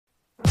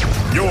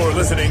You're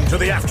listening to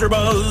the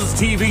AfterBuzz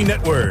TV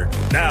Network,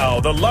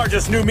 now the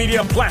largest new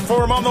media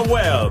platform on the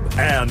web,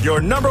 and your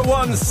number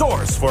one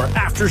source for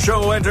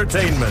after-show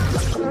entertainment.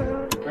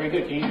 Very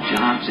good, Dean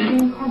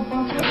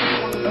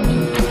Johnson.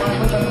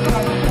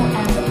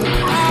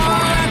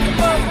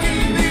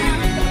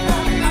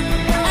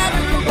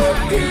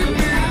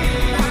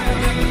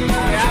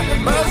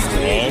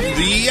 From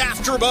the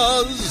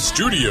AfterBuzz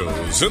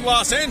Studios in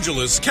Los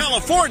Angeles,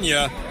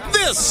 California,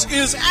 this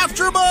is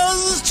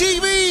AfterBuzz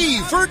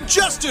TV for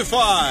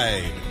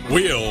Justified.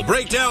 We'll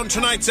break down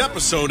tonight's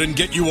episode and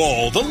get you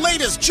all the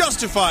latest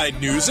Justified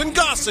news and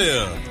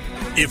gossip.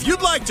 If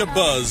you'd like to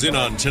buzz in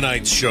on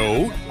tonight's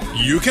show,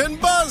 you can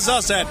buzz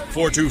us at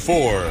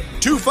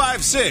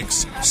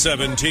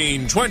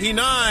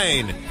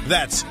 424-256-1729.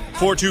 That's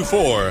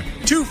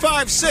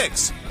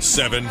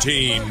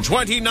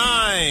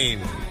 424-256-1729.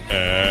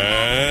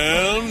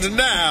 And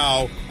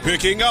now,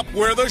 picking up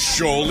where the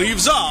show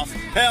leaves off,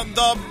 and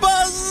the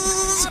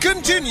buzz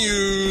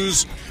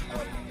continues.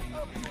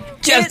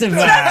 Justified!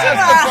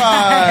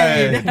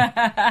 All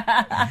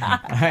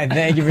right,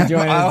 thank you for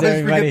joining us, I always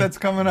everybody. forget that's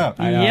coming up.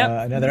 I know,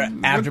 another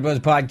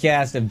AfterBuzz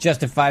podcast of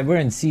Justified. We're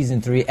in Season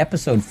 3,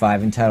 Episode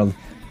 5, entitled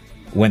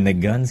When the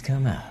Guns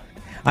Come Out.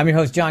 I'm your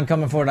host, John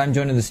Comerford. I'm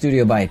joined in the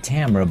studio by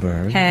Tamara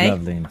Berg, hey.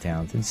 lovely and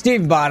talented.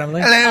 Steve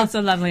Bottomley. Hello.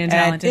 Also lovely and And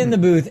talented. in the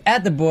booth,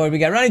 at the board, we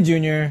got Ronnie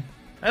Jr.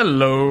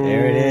 Hello.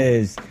 There it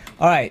is.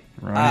 All right.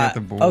 Ronnie at the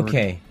board.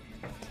 Okay.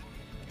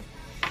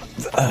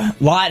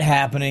 Lot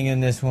happening in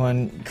this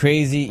one.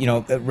 Crazy. You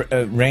know,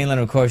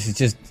 Raylan, of course, is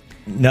just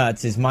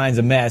nuts. His mind's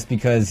a mess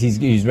because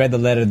he's read the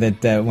letter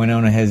that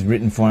Winona has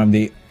written for him.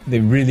 The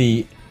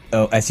really,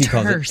 as he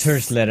calls it,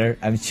 terse letter.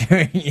 I'm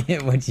sure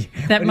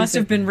that must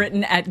have been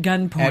written at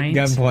gunpoint.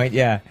 At gunpoint,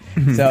 yeah.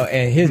 So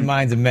his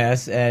mind's a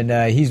mess,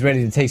 and he's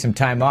ready to take some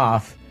time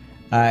off.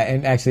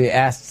 And actually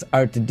asks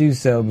Art to do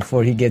so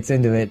before he gets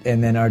into it,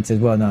 and then Art says,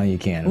 well, no, you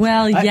can't.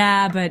 Well,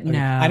 yeah, but no.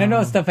 And I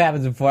know stuff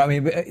happens before. I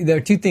mean, there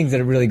are two things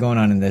that are really going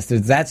on in this.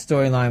 There's that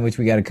storyline, which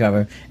we got to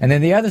cover, and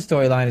then the other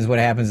storyline is what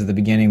happens at the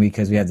beginning,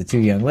 because we have the two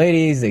young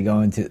ladies. They go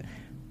into,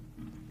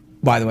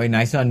 by the way,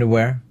 nice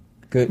underwear.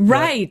 Good.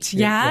 Right,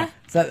 yeah.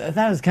 So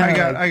that was kind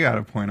of I got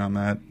a point on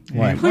that.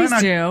 What? Please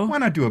do. Why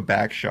not do a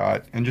back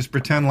shot and just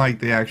pretend like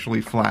they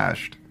actually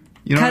flashed?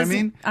 You know what I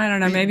mean? I don't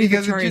know. Maybe Because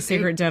it Victoria's just-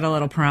 Secret did a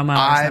little promo or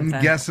I'm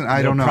something. guessing.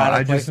 I don't know.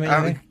 product I just placement,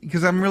 you think?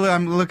 because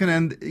I'm looking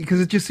at, because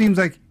it just seems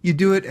like you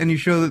do it and you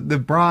show the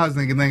bras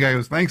and the guy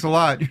goes, "Thanks a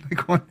lot." You're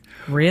like, what?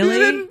 Really? You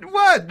didn't,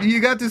 what? You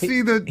got to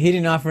see the. he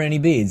didn't offer any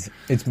beads.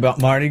 It's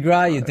Mardi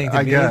Gras. You'd think the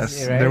I beads, guess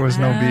right? there was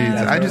no beads.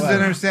 That's I what just it didn't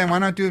was. understand. Why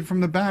not do it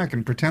from the back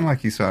and pretend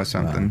like you saw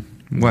something?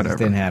 It Whatever.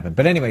 didn't happen.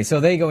 But anyway, so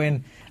they go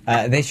in.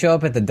 They show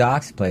up at the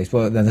Doc's place.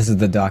 Well, this is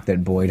the Doc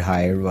that Boyd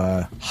hired,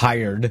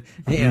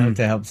 to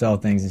help sell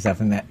things and stuff.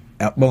 And that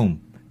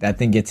boom, that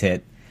thing gets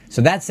hit.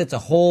 So that sets a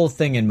whole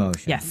thing in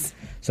motion. Yes.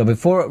 So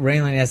before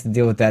Raylan has to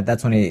deal with that,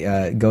 that's when he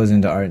goes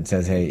into Art and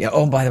says, "Hey,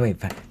 oh, by the way,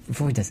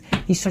 before he does,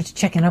 he starts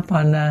checking up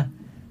on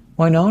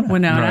Winona.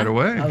 Right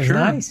away. That was Sure.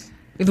 nice.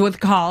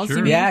 With calls, Sure.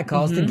 you mean? Yeah,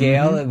 calls to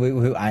Gail.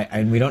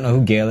 We don't know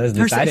who Gail is.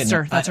 Her This I didn't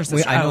sister. know. That's her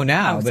sister. I know Oh,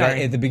 now, oh, but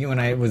sorry. at the beginning when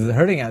I was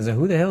hurting, I was like,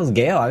 "Who the hell is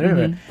Gail?" I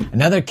never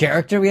another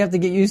character we have to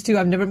get used to.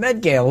 I've never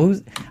met Gail.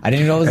 I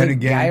didn't know it was And a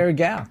again, guy or a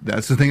gal.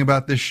 That's the thing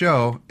about this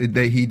show.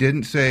 He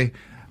didn't say,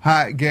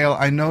 "Hi, Gail.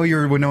 I know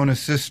you're Winona's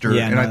sister,"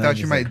 Yeah, and no, I they thought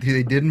you just might.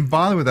 They didn't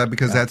bother with that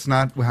because that's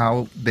not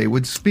how they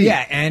would speak.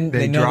 Yeah, and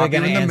they know they're drop you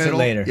gonna in the answer middle.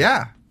 later.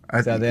 Yeah,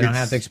 So they don't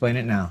have to explain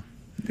it now.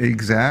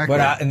 Exactly.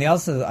 But and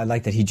I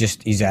like that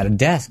he's at a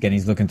desk and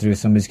he's looking through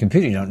somebody's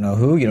computer. You don't know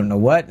who, you don't know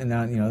what, and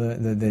now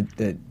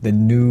the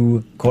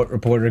new court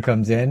reporter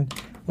comes in.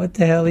 What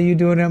the hell are you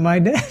doing at my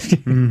desk?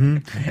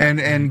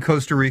 and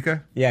Costa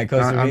Rica. Yeah,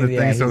 Costa on the Rica,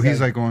 thing. yeah, so he's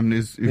he's like, like going,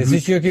 Is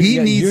this your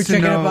computer? You're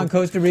checking up on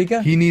Costa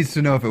Rica? He needs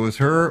to know if it was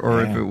her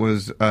or if it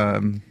was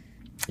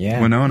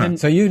Winona.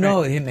 So you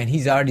know him, and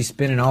he's already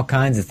spinning all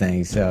kinds of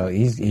things. So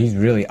he's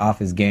really off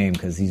his game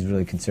because he's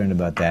really concerned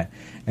about that.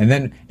 And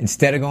then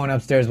instead of going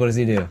upstairs, what does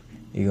he do?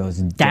 He goes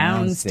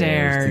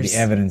downstairs to the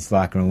evidence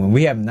locker room. And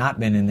we have not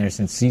been in there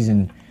since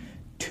season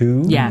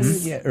 2.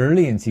 Yes. Yeah,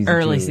 early in season 2.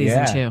 Early season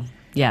yeah. 2.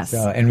 Yes.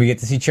 So, and we get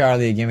to see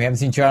Charlie again. We haven't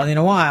seen Charlie in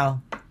a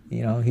while.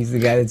 You know, he's the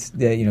guy that's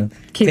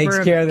takes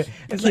care of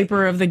the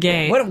keeper of the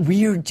gate. What a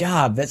weird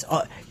job. That's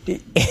all.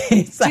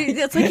 It's like, Dude,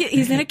 it's like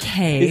he's in a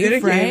cave. he's in a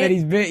right?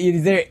 cave and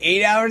he's there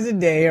 8 hours a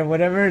day or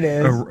whatever it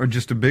is. Or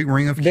just a big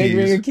ring of Big keys.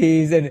 ring of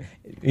keys, and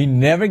he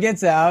never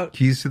gets out.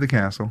 Keys to the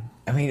castle.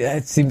 I mean,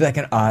 that seems like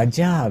an odd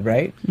job,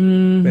 right?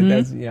 Mm-hmm.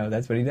 But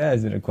that's what he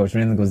does. And of course,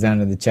 Randall goes down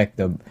to check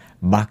the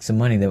box of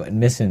money that went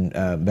missing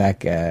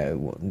back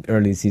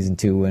early season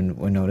 2 when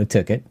Winona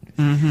took it,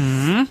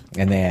 and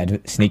they had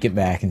to sneak it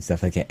back and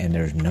stuff like that. And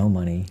there's no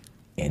money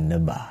in the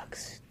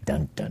box.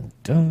 Dun dun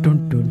dun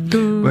dun dun.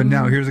 dun. But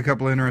now here's a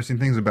couple of interesting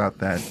things about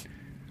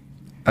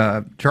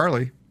that.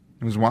 Charlie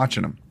was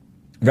watching him.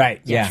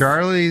 Right? Yeah.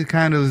 Charlie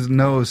kind of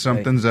knows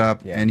something's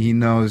up, Yeah. and he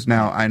knows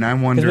now. And I'm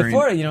Because wondering.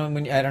 before,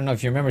 I don't know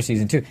if you remember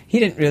season 2, he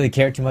didn't really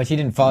care too much. He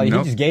didn't follow you. Nope.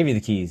 He just gave you the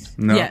keys.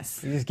 No.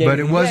 Yes. He just gave But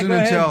you- it wasn't go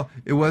ahead. until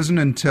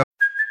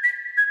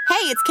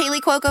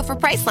Kaylee Cuoco for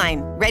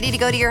Priceline. Ready to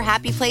go to your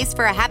happy place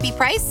for a happy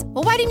price?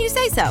 Well, why didn't you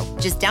say so?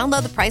 Just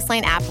download the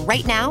Priceline app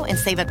right now and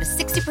save up to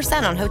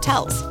 60% on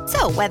hotels.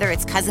 So whether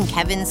it's Cousin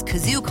Kevin's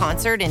Kazoo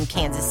Concert in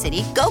Kansas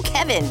City, go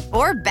Kevin,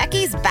 or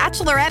Becky's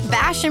Bachelorette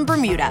Bash in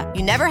Bermuda,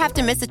 you never have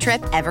to miss a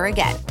trip ever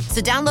again.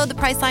 So download the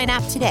Priceline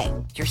app today.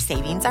 Your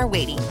savings are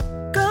waiting.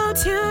 Go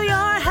to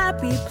your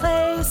happy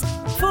place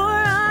for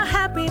a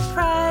happy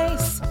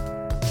price.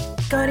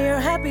 Go to your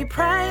happy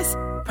price,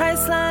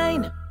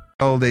 Priceline.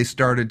 They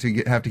started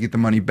to have to get the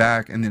money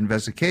back in the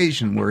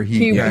investigation where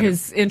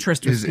his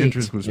interest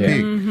was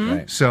piqued.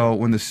 Right. So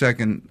when the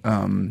second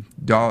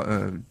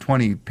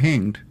 20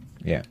 pinged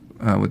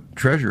with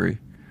Treasury,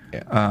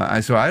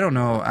 so I don't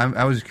know.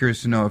 I was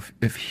curious to know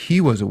if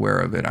he was aware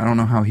of it. I don't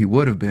know how he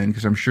would have been,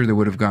 because I'm sure they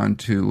would have gone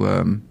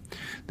to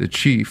the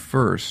chief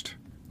first.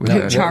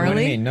 Charlie? What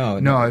do you mean?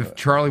 No, if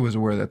Charlie was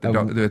aware that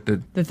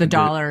the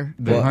dollar.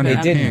 Well, they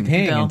didn't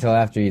ping bill. until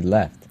after he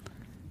left.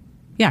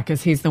 Yeah,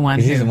 because he's the one.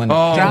 He's the one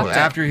that dropped it.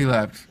 After he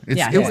left. He's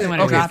the one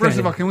who Okay, dropped first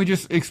it. of all, can we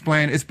just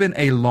explain? It's been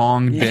a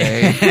long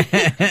day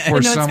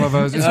for some of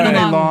us. It's been been a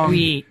a long long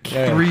week.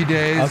 3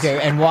 days.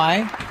 Okay, and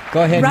why?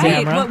 Go ahead,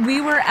 Right. Tamara.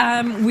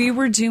 Well, we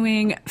were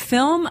doing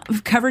film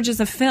coverages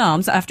of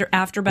films after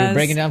AfterBuzz We're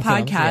breaking down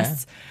films,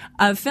 podcasts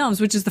of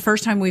films, which is the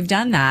first time we've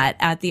done that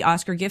at the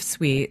Oscar Gift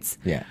Suites.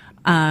 Yeah.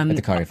 At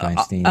the Carter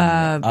Feinstein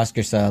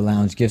Oscar Style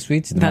Lounge Gift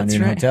Suites in the That's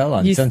Mandarin right. Hotel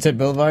on Sunset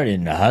Boulevard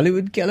in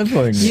Hollywood,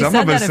 California. You Some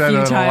said of us that a said few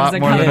it a times.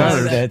 lot more than Yes,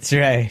 others. That's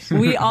right.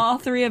 We all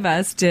three of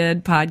us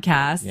did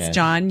podcasts. Yes.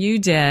 John, you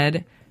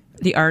did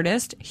The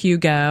Artist,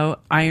 Hugo,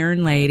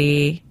 Iron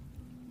Lady,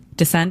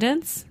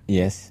 Descendants.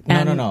 Yes.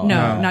 And, No,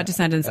 not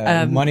Descendants.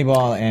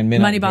 Moneyball and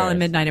Midnight in Moneyball Paris. and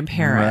Midnight in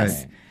Paris.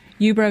 Right.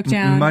 You broke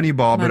down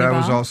Moneyball, but I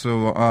was Moneyball.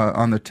 also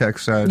on the tech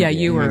side. Yeah,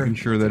 you were. making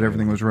sure that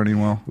everything was running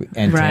well.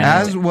 And Right.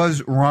 As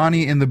was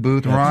Ronnie in the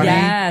booth. Ronnie,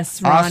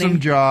 Yes, Ronnie. awesome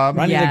job.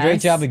 Ronnie did a great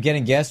Yes. job of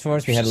getting guests for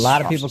us. We had a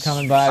lot of people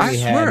coming by. I We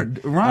swear,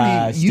 had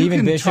Ronnie, you Stephen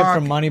can Bishop talk-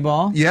 from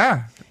Moneyball.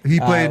 Yeah, he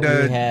played. we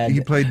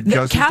had-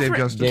 Justice, Dave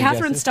Justice.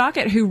 Catherine Justice.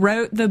 Stockett, who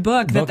wrote the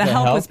book that Book The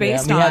Help was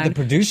based yeah. on. We had the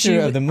producer She-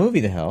 of the movie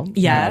The Help.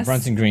 Yes.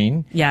 Brunson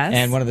Green. Yes.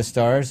 And one of the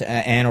stars,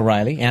 Anna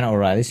O'Reilly,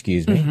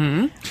 excuse me.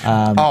 Mm-hmm.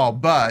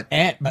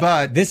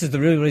 But this is the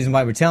real reason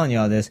why we're telling you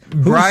all this.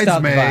 Who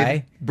stopped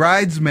by?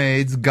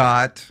 Bridesmaids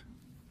got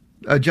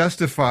a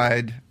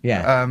Justified.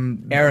 Yeah.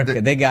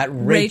 Erica. They got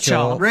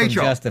Rachel. From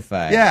Rachel.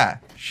 Justified. Yeah.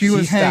 She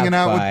was hanging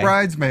stopped out by. with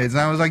Bridesmaids,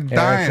 and I was like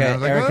dying. I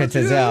was like, Erica "Oh,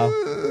 Tazell.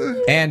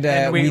 And,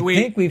 And we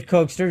think we've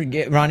coaxed her.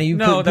 Ronnie, you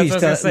No, please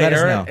that's what I was going let to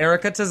us say. know.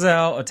 Erica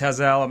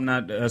Tazell. I'm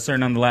not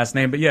certain on the last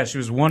name, but yeah, she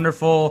was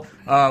wonderful.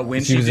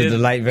 When She was a did,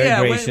 delight,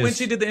 very gracious. When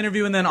she did the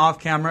interview and then off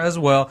camera as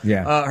well.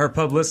 Yeah. Her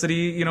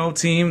publicity,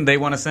 team, they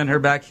want to send her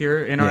back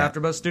here in our Yeah.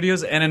 AfterBuzz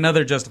studios, and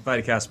another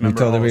Justified cast We member.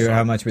 told her also.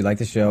 how much we like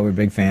the show. We're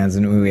big fans,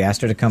 and we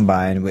asked her to come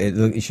by.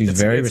 And she was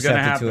very it's gonna receptive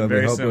to happen it. We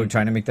very hope soon. we're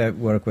trying to make that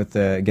work with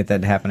get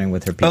that happening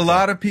with her people. A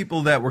lot of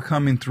people that were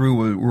coming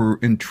through were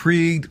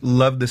intrigued,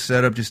 loved the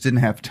setup, just didn't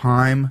have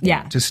time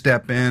to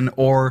step in,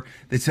 or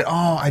they said,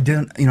 "Oh, I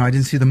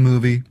didn't see the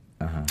movie.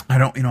 I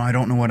don't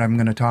know what I'm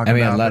going to talk I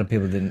mean, about." a lot of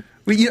people didn't.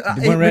 Well, They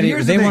weren't but ready.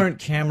 here's the They thing. weren't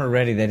camera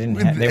ready. They didn't.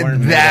 They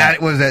weren't.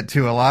 That was that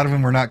too. A lot of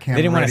them were not camera.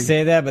 They didn't want ready. to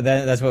say that, but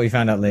that's what we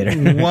found out later.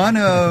 One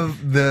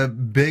of the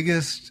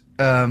biggest.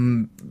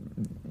 One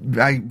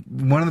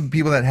of the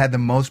people that had the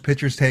most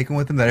pictures taken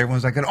with him, that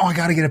everyone's like, "Oh, I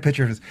got to get a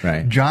picture of this."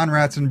 Right. John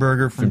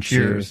Ratzenberger from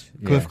Cheers,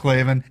 Cliff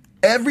Clavin.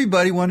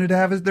 Everybody wanted to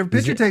have their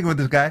picture taken with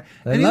this guy,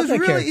 I and he love was that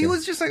really, character. he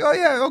was just like, "Oh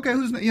yeah, okay,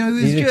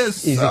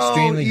 he's so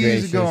extremely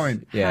gracious.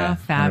 easygoing." Yeah, How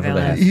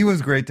fabulous. He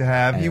was great to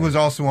have. He Anyway. was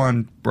also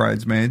on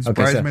Bridesmaids.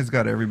 Okay, so- Bridesmaids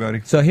got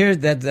everybody. So here,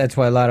 that's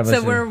why a lot of us.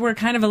 So we're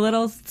kind of a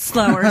little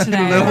slower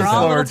today. little We're all a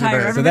slower little tired. today.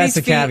 So Everybody's that's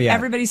the feet, caveat.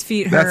 Everybody's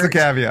feet hurt. That's the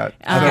caveat.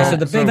 Okay, so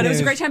the big but it was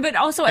a news- great time. But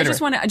also, I Anyway.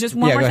 just want to Yeah, one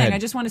more go thing. ahead. I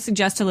just want to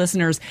suggest to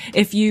listeners,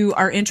 if you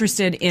are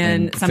interested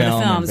in In some of film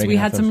the and films, we breaking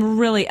had out some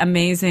really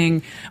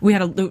amazing. We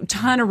had a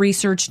ton of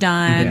research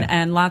done Yeah.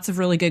 and lots of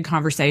really good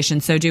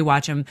conversations. So do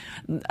watch them.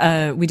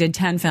 We did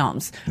 10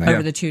 films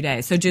over the 2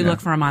 days. So do look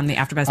for them on the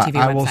AfterBuzz TV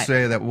I website. will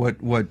say that what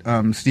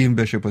Stephen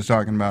Bishop was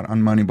talking about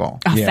on Moneyball.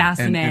 Oh, Yeah.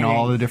 fascinating. And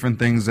all the different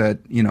things that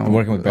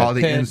Working with Brad all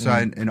the Pitt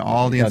inside and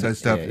all the inside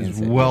stuff is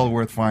inside, well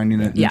worth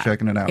finding it and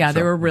checking it out. Yeah, they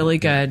So. were really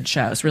good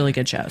shows. Really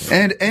good shows.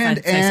 And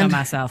I'd say so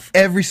myself.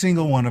 every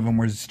single one of them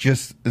was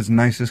just as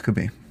nice as could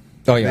be.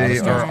 Oh yeah, They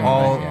all the are stars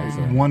all coming by,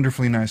 yeah.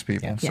 wonderfully nice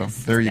people. Yeah. So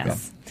Yes, there you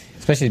yes.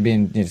 Especially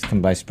being just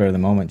come by spur of the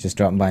moment, just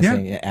dropping by and Yeah.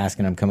 saying,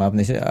 asking them to come up, and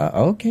they said,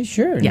 "Okay,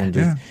 sure." Yeah.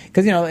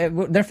 Because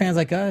they're fans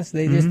like us.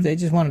 They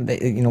just want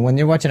to. When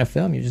you're watching a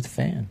film, you're just a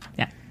fan.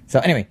 Yeah. So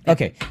anyway,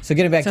 okay. So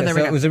getting back So to there we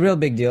so go. it was a real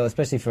big deal,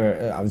 especially for.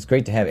 It was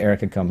great to have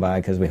Erica come by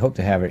because we hope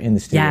to have her in the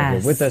studio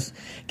Yes. here with us.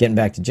 Getting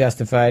back to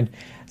Justified.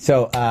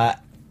 So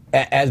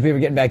as we were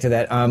getting back to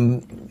that,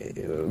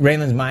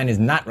 Raylan's mind is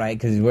not right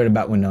because he's worried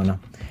about Winona,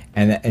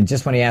 and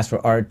just when he asked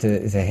for Art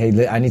to say,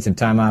 "Hey, I need some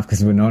time off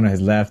because Winona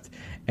has left,"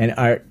 and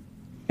Art.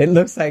 it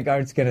looks like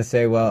Art's going to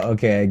say, well,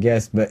 okay, I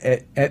guess, but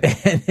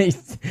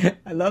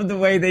I love the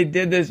way they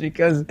did this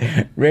because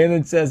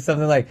Raylan says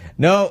something like,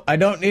 no, I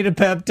don't need a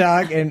pep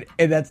talk, and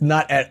that's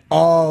not at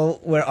all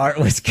where Art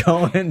was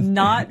going.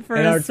 Not for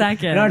a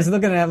second. And Art's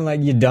looking at him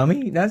like, you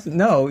dummy?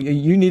 No,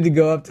 you need to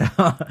go up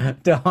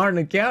to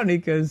Harlan County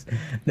because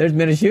there's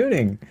been a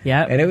shooting.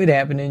 Yep. And it would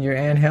happen in your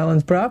Aunt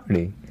Helen's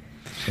property.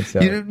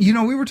 So, you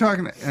know, we were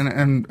talking,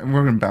 and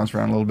we're going to bounce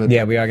around a little bit.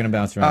 Yeah, we are going to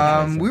bounce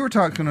around. We were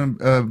talking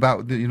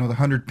about the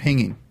 100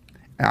 pinging.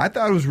 And I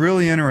thought it was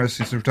really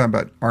interesting. So we're talking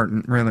about Art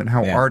and Raylan,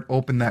 how Art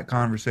opened that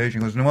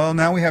conversation. He goes, well,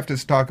 now we have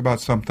to talk about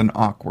something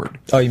awkward.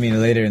 Oh, you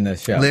mean later in the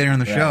show? Later in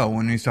the show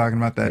when he's talking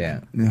about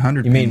that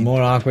 100 You pinging. mean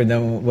more awkward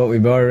than what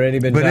we've already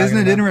been talking about? But isn't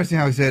it interesting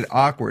how he said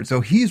awkward?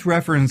 So he's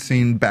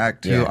referencing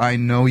back to, I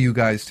know you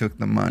guys took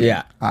the money.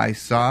 Yeah. I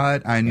saw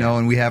it. I know,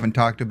 and we haven't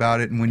talked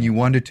about it. And when you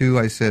wanted to,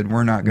 I said,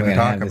 we're not going to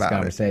talk have this about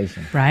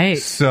conversation. it. Right.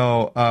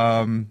 So,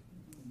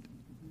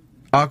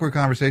 awkward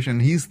conversation.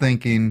 He's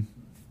thinking,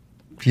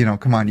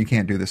 come on, you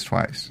can't do this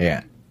twice.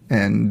 Yeah.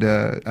 And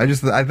I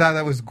thought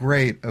that was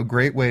great, a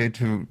great way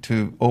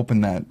to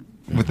open that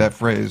with that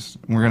phrase.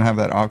 We're going to have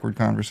that awkward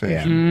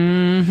conversation.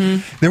 Yeah.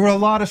 Mm-hmm. There were a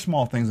lot of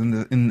small things in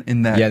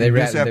that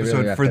this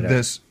episode really for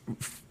this.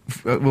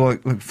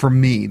 For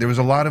me, there was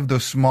a lot of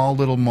those small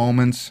little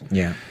moments.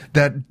 Yeah.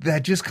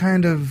 That just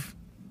kind of.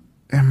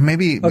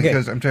 Maybe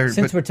because I'm tired.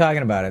 Since we're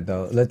talking about it,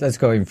 though, let's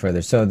go even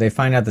further. So they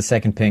find out the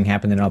second ping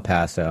happened in El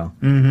Paso.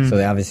 Mm-hmm. So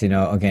they obviously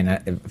know.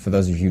 Again, for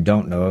those of you who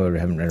don't know or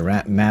haven't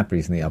read a map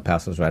recently, El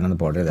Paso's right on the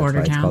border. That's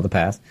why it's called the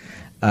Pass.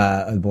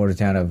 The border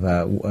town of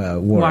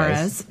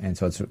Juarez. And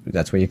so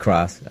that's where you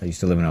cross. I used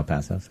to live in El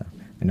Paso, so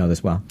I know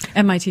this well.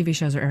 And my TV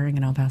shows are airing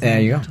in El Paso.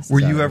 There you go. Were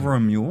you ever a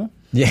mule?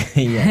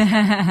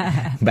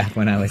 Yeah. Back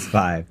when I was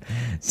 5.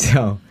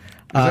 So.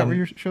 Is that where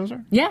your shows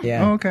are? Yeah.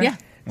 Yeah. Oh, okay. Yeah.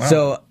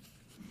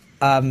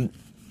 Wow.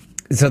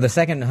 So the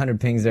second 100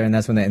 pings there, and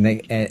that's when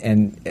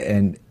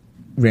and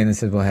Raylan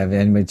says, "Well, have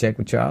anybody checked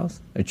with Charles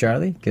or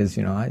Charlie? Because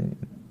he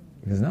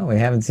goes, no, we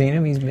haven't seen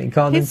him. He's been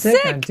called in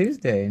sick on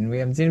Tuesday, and we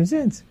haven't seen him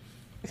since."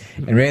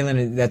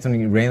 And that's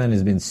when Raylan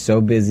has been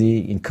so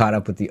busy and caught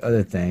up with the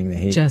other thing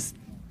that it's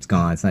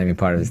gone. It's not even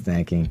part of his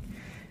thinking.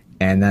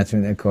 And that's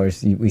when, of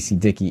course, we see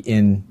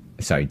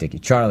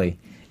Charlie.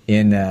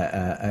 In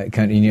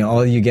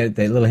all you get,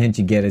 the little hint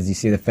you get is you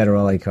see the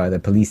Federale car, the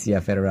Policia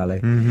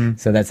Federale. Mm-hmm.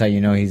 So that's how you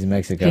know he's in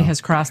Mexico. He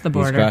has crossed the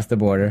border. He's crossed the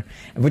border,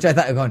 which I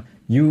thought,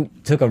 you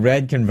took a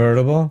red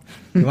convertible.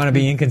 You want to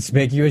be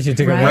inconspicuous? You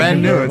took a red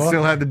brand convertible. new. It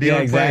still had the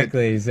dealer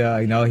exactly. Plate.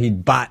 So he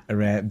bought a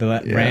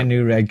brand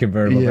new red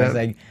convertible. Yeah. I was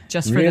like,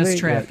 just for this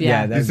trip.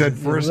 Yeah. He said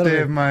first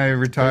day of my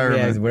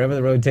retirement. Yeah, wherever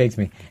the road takes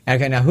me.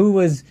 Okay, now who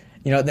was?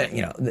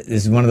 This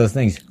is one of those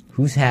things.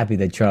 Who's happy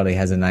that Charlie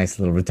has a nice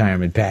little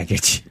retirement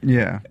package?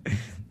 Yeah.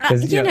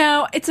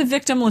 It's a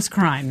victimless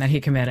crime that he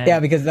committed.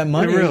 Yeah, because that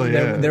money,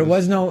 there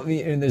was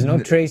there's no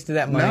trace to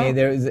that money.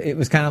 No. It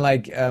was kind of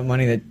like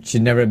money that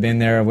should never have been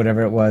there or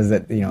whatever it was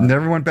that,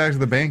 Never went back to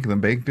the bank. The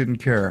bank didn't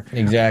care.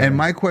 Exactly. And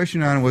my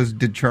question on it was,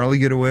 did Charlie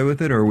get away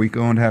with it, or are we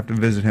going to have to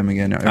visit him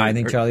again? I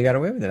think Charlie got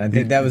away with it. I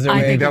think that was their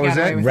way. That was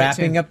it.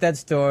 Wrapping up that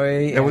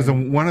story. That was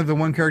one of the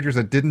characters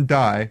that didn't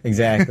die.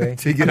 Exactly.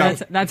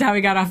 That's how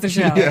he got off the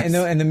show. Yes.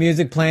 And the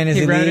music playing as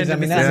he leaves. I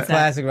mean, that's a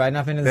classic, right? Riding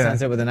off into the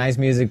sunset with a nice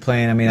music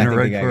playing. I mean, I think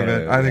the guy got away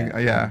with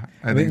it.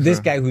 I think this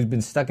guy who's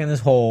been stuck in this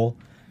hole,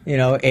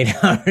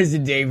 8 hours a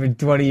day for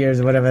 20 years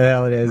or whatever the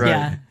hell it is,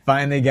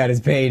 finally got his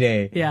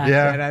payday.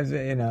 Yeah. And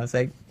I'm, it's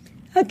like,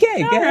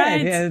 okay, good.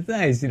 Right. Yeah, it's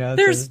nice.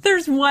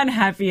 There's one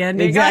happy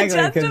ending.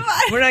 Exactly.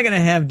 We're not going to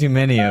have too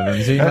many of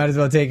them, so you might as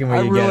well take them where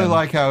you get them. I really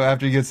like how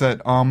after he gets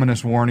that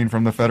ominous warning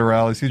from the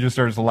Federales, he just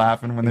starts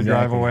laughing when they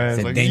drive away.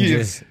 It's like,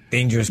 dangerous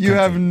country. You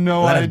have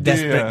no idea. A lot of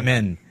desperate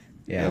men.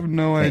 Yeah. You have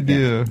no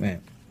idea.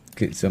 Man.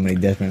 So many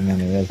desperate men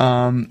there is.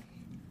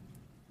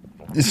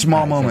 A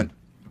small moment.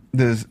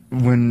 There's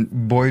when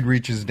Boyd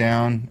reaches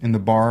down in the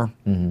bar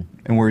and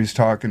where he's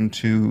talking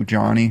to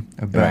Johnny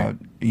about,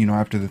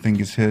 after the thing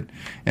gets hit.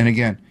 And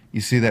again,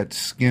 you see that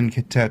skin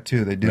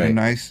tattoo. They did a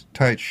nice,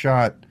 tight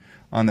shot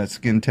on that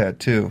skin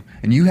tattoo.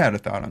 And you had a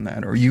thought on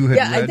that, or you had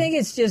read... I think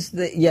it's just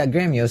that,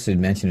 Graham Yost had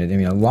mentioned it. I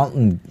mean,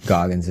 Walton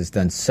Goggins has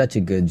done such a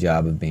good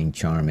job of being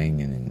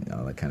charming and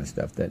all that kind of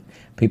stuff that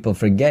people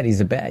forget he's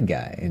a bad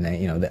guy.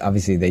 And,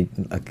 obviously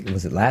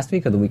was it last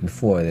week or the week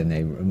before?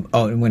 Then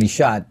when he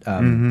shot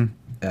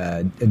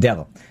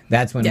Devil.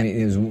 That's when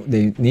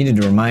they needed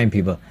to remind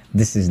people,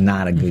 this is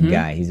not a good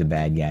guy. He's a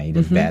bad guy. He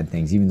does bad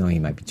things, even though he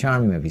might be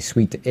charming, might be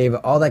sweet to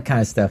Ava, all that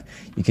kind of stuff.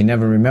 You can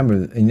never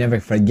remember, you never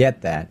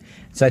forget that.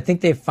 So I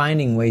think they're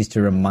finding ways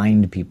to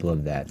remind people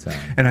of that. So.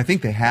 And I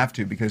think they have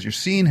to, because you're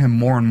seeing him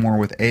more and more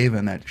with Ava,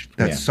 and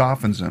that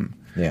softens him.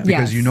 Yeah.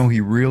 Because he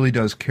really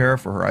does care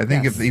for her. I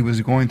think if he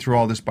was going through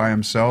all this by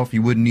himself, he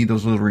wouldn't need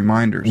those little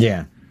reminders.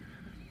 Yeah.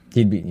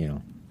 He'd be,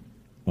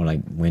 more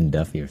like Wynn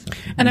Duffy or something.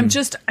 And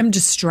I'm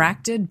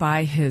distracted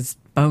by his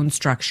bone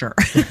structure.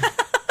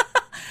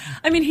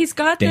 I mean, he's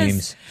got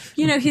Dames.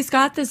 this, he's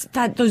got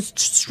those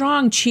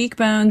strong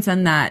cheekbones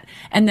and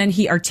then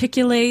he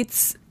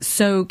articulates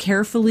so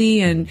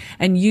carefully and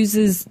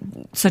uses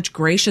such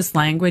gracious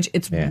language.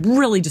 It's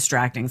really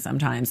distracting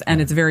sometimes,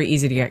 and it's very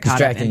easy to get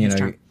caught up in his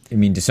charm. I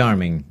mean,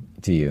 disarming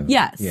to you.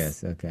 Yes.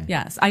 Yes, okay.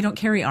 Yes. I don't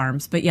carry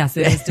arms, but yes,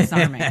 it is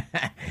disarming.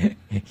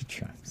 He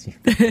charms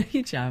you.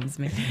 He charms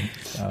me.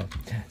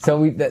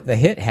 So the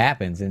hit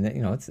happens, and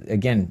it's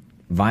again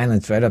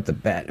violence right up the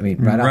bat. I mean,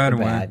 right off the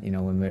bat.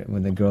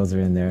 When the girls are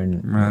in there,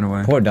 and right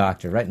away. Poor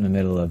doctor, right in the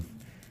middle of.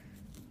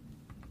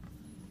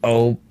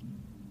 Oh,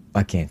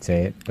 I can't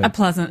say it. But, a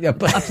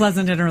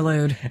pleasant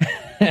interlude.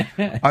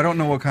 I don't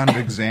know what kind of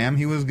exam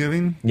he was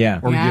giving.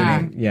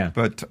 Getting. Yeah.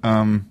 But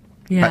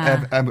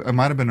it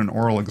might have been an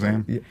oral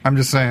exam. I'm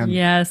just saying.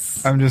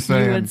 Yes. I'm just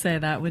saying. You would say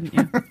that, wouldn't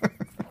you?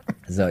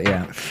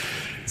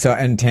 So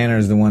and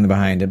Tanner's the one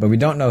behind it, but we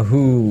don't know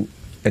who.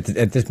 At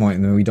this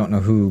point, we don't know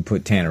who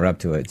put Tanner up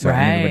to it. So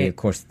everybody, of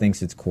course,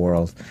 thinks it's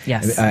Quarles.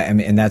 Yes.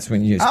 And that's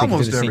when you speak to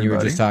the scene everybody. you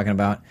were just talking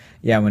about.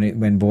 Yeah,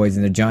 when Boyd's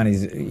in there,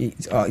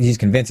 he's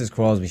convinced it's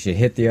Quarles. We should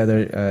hit the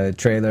other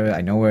trailer.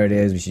 I know where it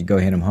is. We should go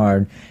hit him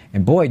hard.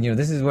 And Boyd,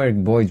 this is where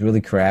Boyd's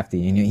really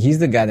crafty. And he's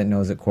the guy that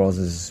knows that Quarles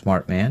is a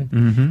smart man,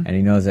 and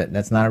he knows that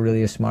that's not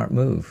really a smart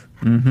move.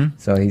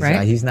 So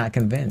he's not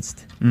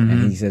convinced,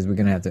 and he says we're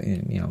gonna have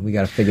to, we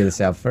got to figure this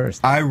out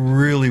first. I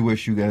really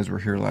wish you guys were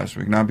here last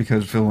week, not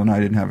because Phil and I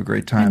didn't have a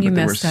great time, and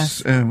but missed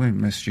us. We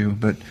missed you,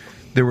 but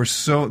there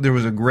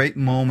was a great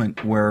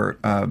moment where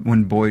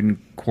when Boyd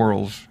and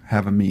Quarles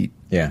have a meet,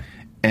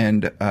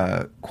 and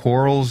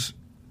Quarles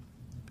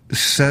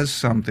says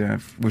something. I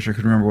wish I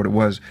could remember what it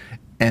was.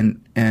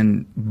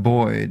 And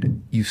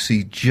Boyd, you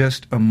see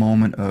just a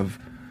moment of,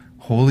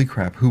 holy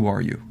crap, who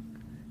are you?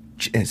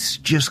 It's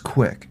just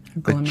quick,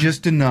 but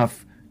just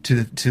enough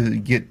to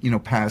get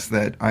past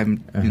that.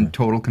 I'm in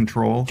total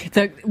control.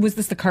 Was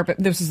this the carpet?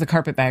 This was the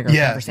carpetbagger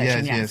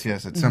conversation.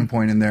 Yes. At some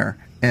point in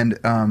there, and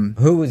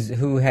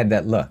who had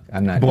that look?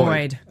 I'm not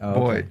Boyd.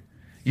 Okay.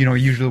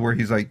 Usually where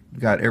he's like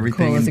got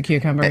everything cool as a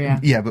cucumber.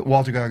 But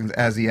Walter Goggins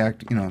as the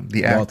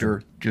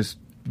actor just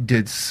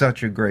did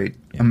such a great,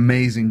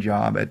 amazing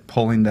job at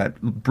pulling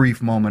that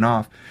brief moment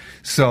off.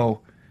 So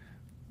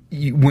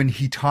when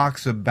he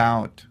talks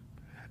about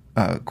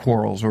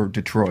Quarles or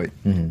Detroit,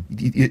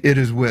 it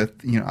is with,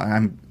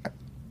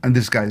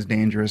 this guy's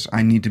dangerous.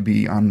 I need to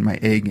be on my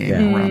A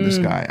game around this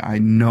guy. I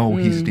know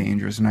he's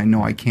dangerous, and I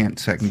know I can't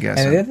second guess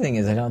him. And the other thing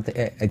is,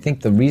 I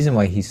think the reason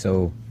why he's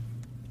so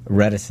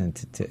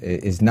reticent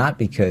is not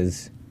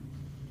because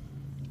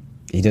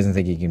he doesn't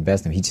think he can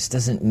best him. He just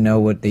doesn't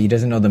know he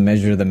doesn't know the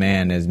measure of the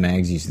man, as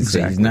Mags used to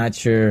say. He's not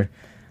sure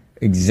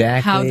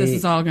exactly how this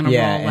is all going to roll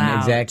and out.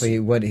 Exactly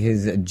what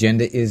his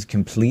agenda is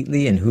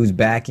completely and who's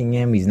backing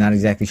him. He's not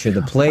exactly sure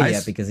the play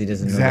yet because he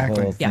doesn't know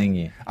the whole thing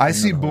yet. I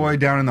see Boyd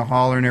down in the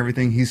holler and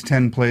everything. He's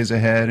 10 plays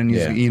ahead, and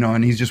he's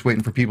and he's just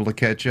waiting for people to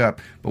catch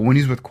up. But when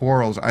he's with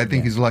Quarles, I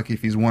think he's lucky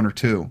if he's 1 or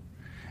 2,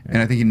 and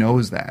I think he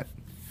knows that.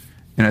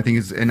 And I think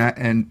it's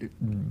and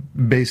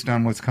based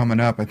on what's coming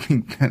up, I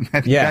think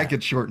that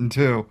gets shortened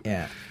too.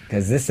 Yeah,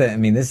 because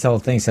this whole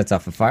thing sets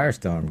off a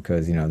firestorm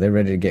because they're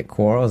ready to get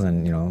Quarles,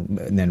 and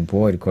and then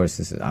Boyd, of course,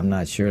 says, I'm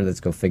not sure. Let's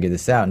go figure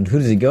this out. And who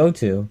does he go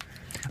to?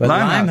 But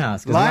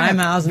Limehouse.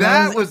 Limehouse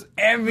knows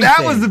everything.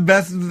 That was the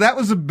best. That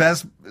was the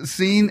best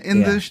scene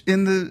in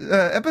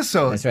the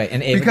episode. That's right.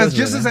 And because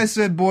just as I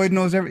said, Boyd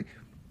knows everything.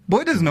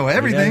 Boyd doesn't know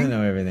everything. He doesn't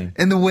know everything.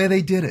 And the way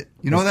they did it.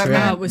 You know that,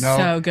 man? Oh, it was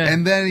so good.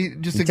 And then he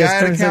just a guy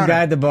at the counter. Some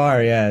guy at the bar,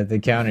 at the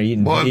counter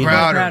eating. Bo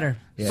Crowder.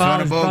 Yeah.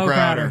 Son of Bo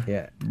Crowder.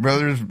 Yeah.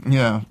 Brothers,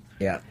 Yeah.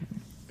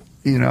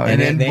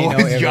 And then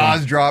Boyd's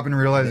jaws drop and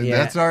realizing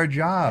that's our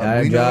job.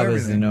 Our job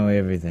is to know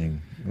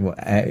everything.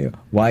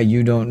 Why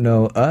you don't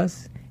know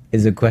us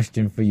is a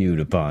question for you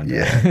to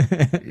ponder.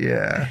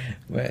 Yeah.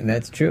 And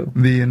that's true.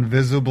 The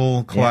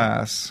invisible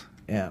class.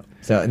 Yeah.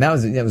 So and that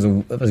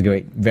was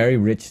great. Very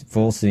rich,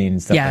 full scene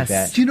and stuff like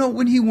that. Do you know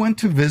when he went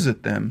to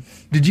visit them?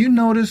 Did you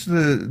notice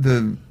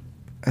the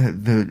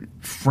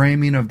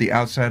framing of the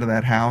outside of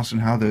that house and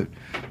how the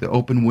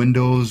open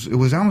windows? It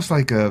was almost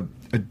like a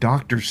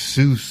Dr.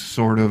 Seuss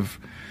sort of.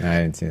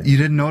 I didn't see it. You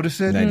didn't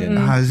notice it? I didn't.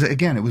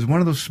 Again, it was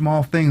one of those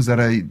small things that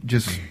I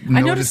just noticed.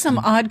 I noticed some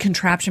odd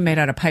contraption made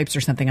out of pipes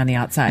or something on the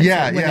outside.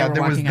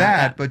 There was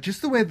that. But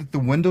just the way that the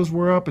windows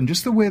were up and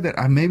just the way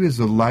that maybe it was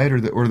the light or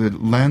the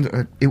lens,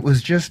 it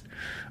was just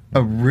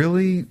a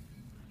really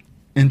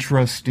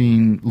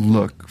interesting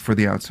look for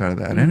the outside of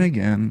that. And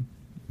again,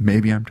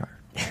 maybe I'm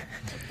tired.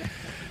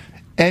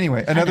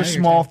 Anyway, another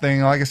small thing.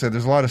 Like I said,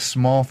 there's a lot of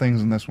small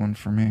things in this one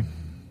for me.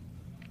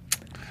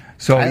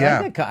 So I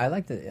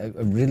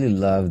really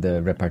love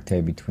the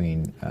repartee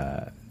between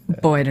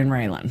Boyd and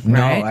Raylan.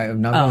 No, right?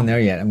 I'm not going there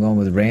yet. I'm going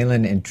with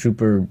Raylan and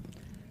Trooper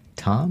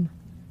Tom.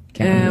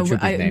 Can't remember the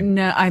trooper's name.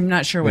 No, I'm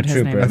not sure what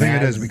his name is. I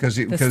think it is because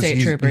he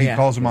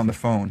calls him on the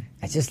phone.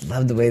 I just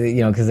love the way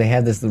that because they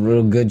have this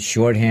real good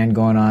shorthand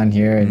going on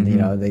here,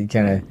 and they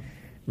kind of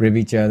rib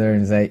each other,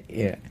 and it's like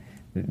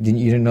you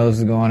didn't know this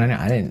was going on?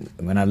 I didn't.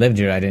 When I lived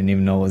here, I didn't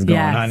even know what was going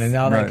Yes. on, and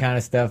all that Right. kind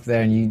of stuff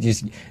there. And you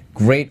just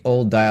great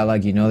old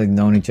dialogue. You know, they've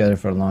known each other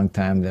for a long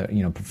time. They're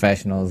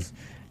professionals,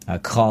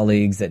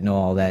 colleagues that know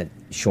all that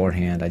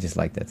shorthand. I just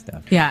like that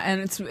stuff. Yeah,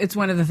 and it's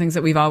one of the things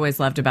that we've always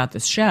loved about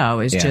this show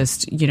is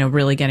just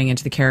really getting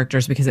into the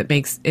characters, because it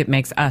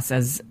makes us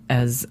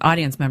as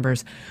audience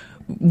members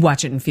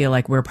watch it and feel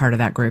like we're part of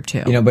that group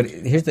too. But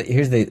here's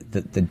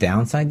the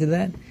downside to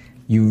that.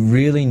 You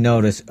really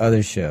notice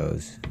other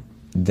shows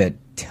that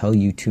tell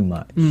you too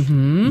much.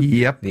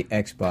 Yep. The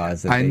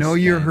X-Bos. I know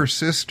you're her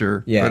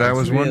sister, but I it's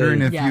was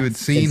wondering really- if you had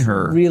seen it's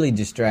her. really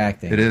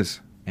distracting. It is.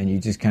 And you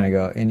just kind of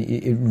go, and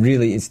it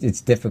really,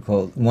 it's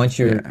difficult. Once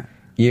your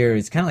ear,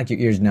 it's kind of like your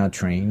ear's now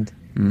trained.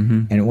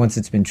 And once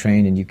it's been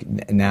trained, and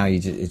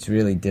it's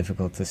really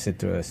difficult to sit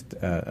through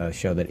a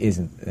show that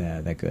isn't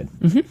that good.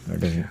 Or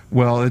doesn't.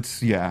 Well,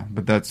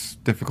 but that's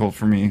difficult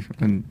for me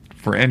and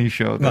for any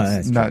show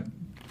that's true. not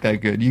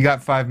that good. You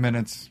got 5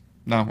 minutes.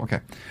 No, okay.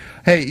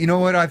 Hey, you know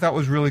what I thought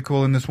was really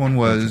cool in this one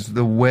was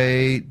the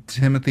way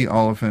Timothy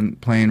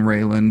Olyphant playing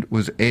Raylan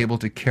was able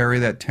to carry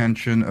that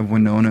tension of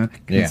Winona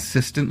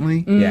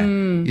consistently. Yeah.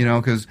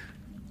 Because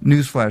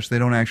newsflash, they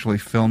don't actually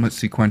film it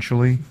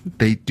sequentially.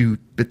 They do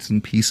bits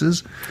and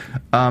pieces.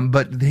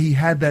 But he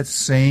had that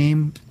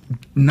same,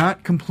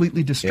 not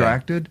completely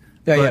distracted.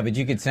 But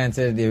you could sense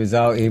it. He was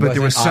on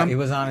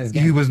his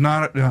game. He was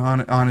not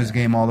on his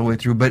game all the way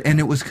through, and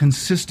it was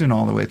consistent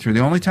all the way through.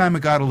 The only time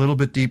it got a little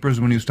bit deeper is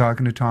when he was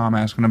talking to Tom,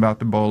 asking about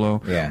the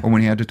bolo, or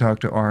when he had to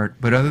talk to Art.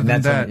 But other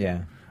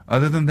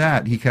than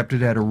that, he kept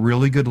it at a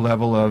really good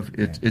level of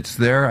it's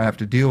there. I have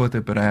to deal with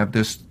it, but I have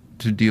this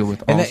to deal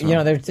with also.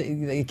 And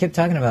they kept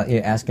talking about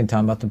asking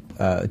Tom about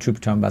the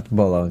Trooper Tom about the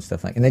bolo and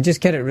stuff like, and they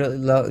just kept it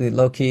really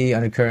low key,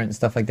 undercurrent and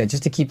stuff like that,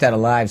 just to keep that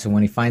alive. So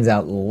when he finds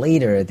out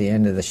later at the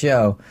end of the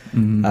show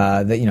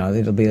that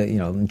it'll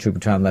be Trooper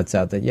Tom lets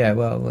out that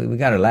we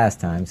got her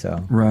last time,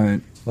 so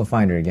we'll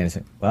find her again. It's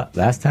like, what,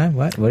 last time?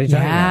 What are you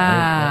talking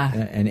about?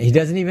 And he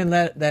doesn't even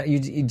let that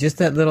just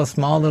that little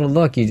small little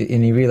look, and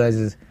he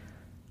realizes,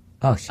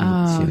 she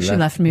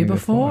left me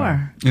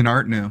before. And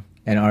Art knew.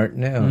 And Art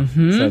knew.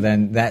 So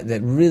then that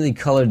really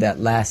colored that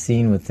last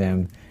scene with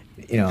them,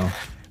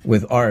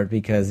 with Art,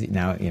 because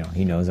now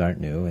he knows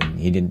Art knew and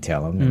he didn't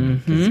tell him.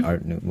 And 'cause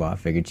Art knew. Well, I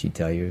figured she'd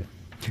tell you.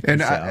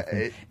 And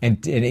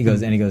and he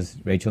goes,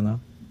 Rachel know,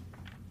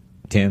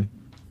 Tim,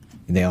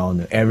 they all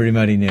knew.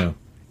 Everybody knew, and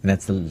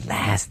that's the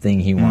last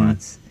thing he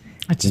wants.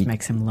 It just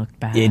makes him look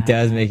bad. It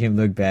does make him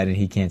look bad, and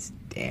he can't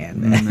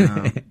stand that.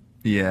 No.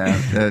 Yeah,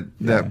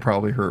 that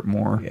probably hurt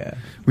more. Yeah.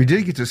 We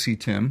did get to see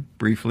Tim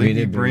briefly.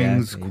 He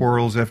brings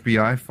Quarles'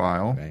 FBI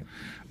file. Right.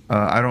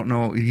 I don't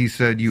know. He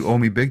said, you owe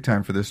me big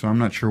time for this, so I'm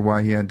not sure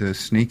why he had to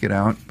sneak it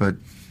out, but...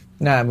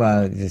 No,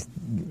 well, just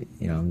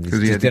he had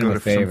to did him go a to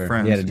favor. some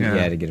friends. He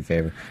had to get a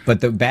favor.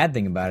 But the bad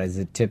thing about it is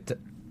it tipped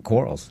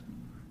Quarles.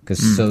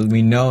 So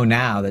we know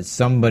now that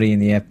somebody in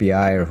the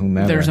FBI or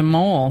whomever... There's a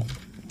mole.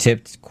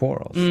 Tipped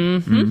Quarles.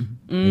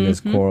 Because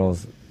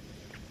Quarles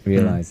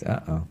realized,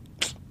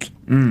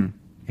 and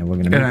we're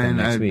going to meet them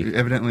next week.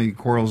 Evidently,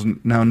 Quarles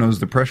now knows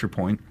the pressure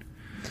point.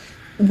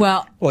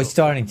 Well, he's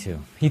starting to.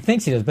 He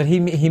thinks he does, but he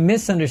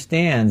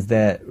misunderstands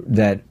that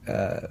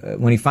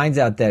when he finds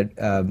out that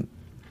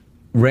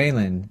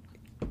Raylan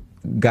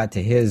got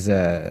to his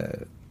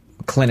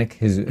clinic,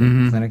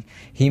 clinic,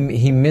 he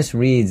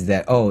misreads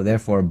that. Oh,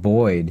 therefore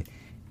Boyd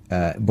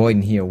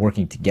and he are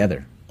working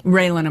together.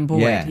 Raylan and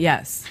Boyd,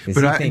 yes. But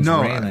he thinks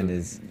Raylan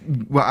is.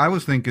 Well, I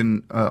was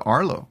thinking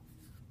Arlo.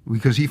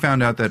 Because he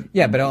found out that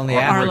but only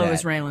after Arlo that.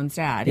 is Raylan's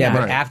dad.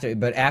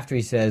 But after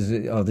he says,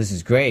 "Oh, this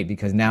is great,"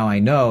 because now I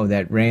know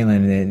that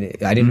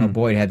Raylan. I didn't know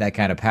Boyd had that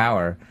kind of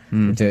power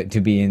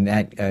to be in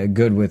that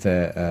good with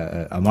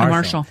a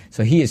marshal.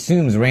 So he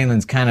assumes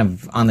Raylan's kind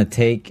of on the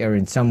take or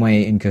in some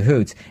way in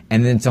cahoots,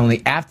 and then it's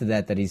only after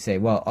that he say,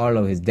 "Well,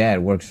 Arlo, his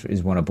dad,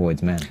 is one of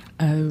Boyd's men."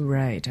 Oh,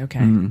 right. Okay.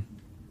 Okay.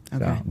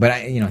 So,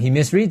 but he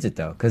misreads it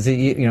though, because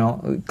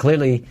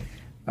clearly.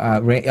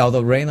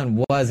 Although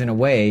Raylan was in a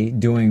way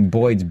doing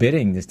Boyd's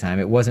bidding this time,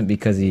 it wasn't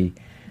because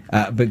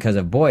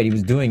of Boyd. He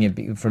was doing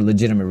it for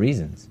legitimate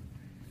reasons.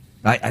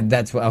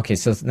 That's what. Okay,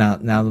 so now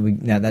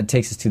that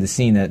takes us to the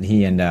scene that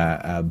he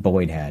and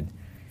Boyd had.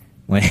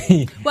 Well,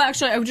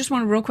 actually, I just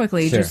want to real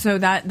quickly, just so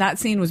that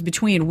scene was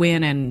between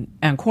Wynn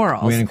and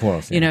Quarles. Wynn and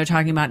Quarles,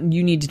 talking about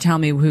you need to tell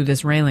me who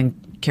this Raylan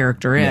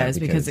character is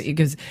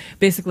because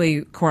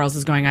basically Quarles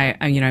is going,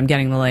 I'm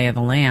getting the lay of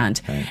the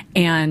land, right.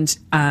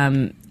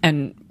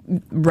 and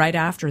right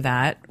after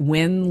that,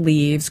 Wynn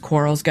leaves,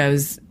 Quarles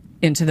goes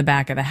into the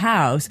back of the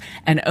house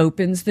and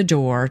opens the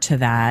door to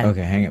that.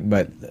 Okay, hang on.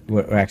 But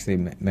we're actually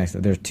messed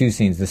up. There's two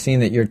scenes. The scene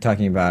that you're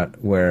talking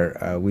about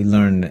where we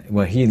learn,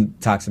 where he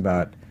talks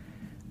about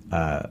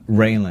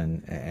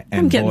Raylan and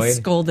I'm getting Boyd.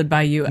 scolded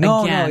by you again,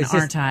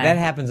 aren't I? That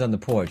happens on the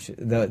porch.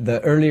 The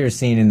earlier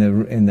scene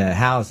in the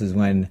house is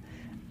when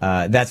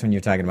that's when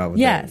you're talking about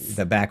with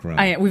the back room.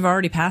 We've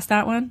already passed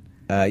that one?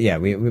 We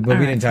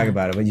didn't talk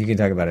about it, but you can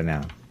talk about it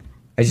now.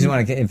 I just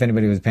want to, if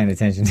anybody was paying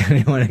attention, I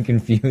don't want to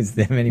confuse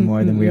them any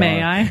more than we are.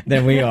 May I?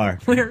 Than we are.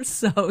 We're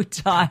so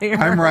tired.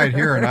 I'm right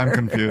here and I'm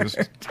confused.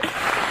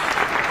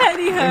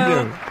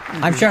 Anyhow.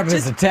 I'm sharp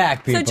as a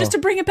tack, people. So just to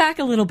bring it back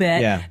a little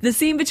bit, the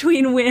scene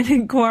between Win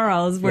and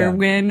Quarles, where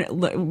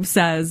Win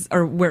says,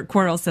 or where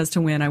Quarles says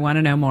to Win, "I want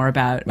to know more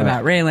about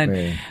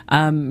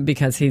Raylan,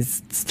 because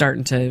he's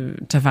starting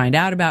to find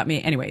out about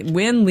me." Anyway,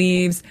 Win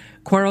leaves.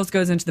 Quarles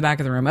goes into the back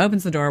of the room,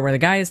 opens the door where the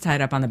guy is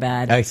tied up on the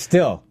bed.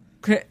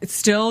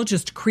 Still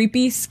just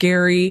creepy,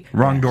 scary.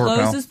 Wrong door, pal.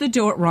 Closes the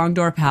door. Wrong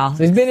door, pal.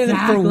 So he's been in it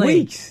for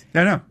weeks.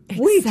 I know.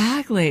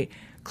 Exactly.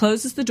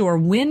 Closes the door.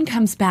 Win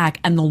comes back,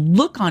 and the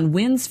look on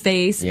Win's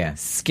face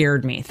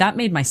scared me. That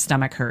made my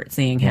stomach hurt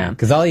seeing him.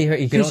 Because all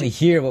you could only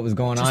hear what was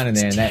going on in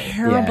there. And that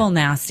terrible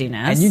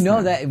nastiness. And you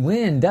know that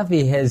Win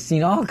Duffy has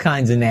seen all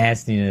kinds of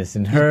nastiness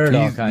and heard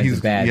all kinds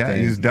of bad things. Yeah,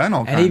 he's done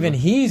all kinds. And even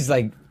he's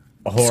like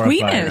horrified.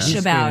 Squeamish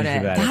about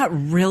it. That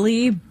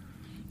really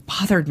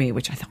bothered me,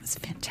 which I thought was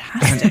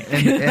fantastic.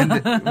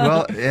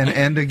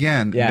 and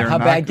again, they're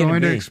not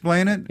going to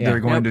explain it. They're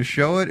going to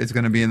show it. It's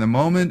going to be in the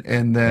moment,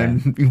 and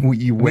then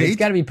you wait. It's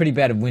got to be pretty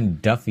bad if Win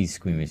Duffy's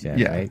squeamish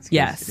at it, right?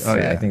 Yes.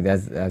 I think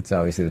that's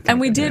obviously the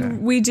point.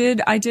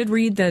 And I did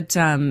read that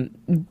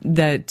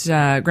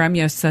Graham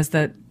Yost says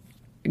that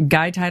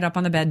guy tied up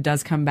on the bed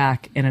does come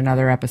back in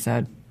another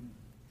episode,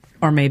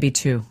 or maybe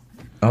 2.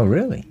 Oh,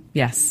 really?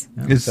 Yes.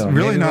 It's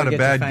really not a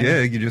bad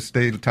gig. You just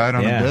stay tied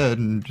on a bed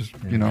and just,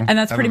 And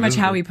that's pretty much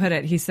how he put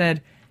it. He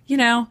said,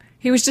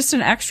 he was just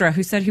an extra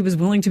who said he was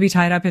willing to be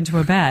tied up into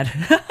a bed.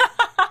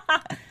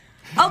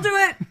 I'll do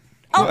it.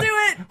 I'll do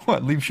it.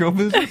 What, leave show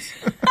business?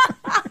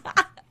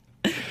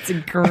 It's a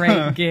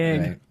great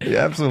gig. Right.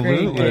 Yeah,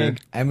 absolutely. Great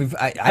gig.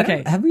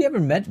 And have we ever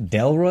met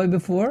Delroy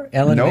before?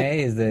 Ellen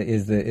May is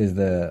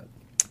the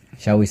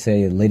shall we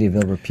say, lady of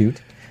ill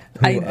repute.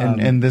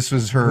 And this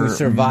was her who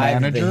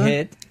survived manager? the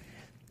hit.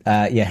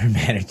 Her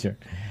manager.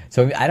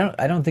 So I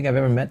don't think I've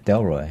ever met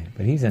Delroy,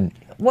 but he's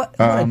what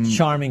a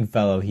charming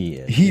fellow he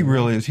is. He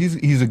really is.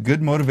 He's a good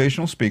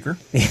motivational speaker.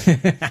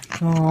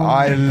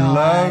 I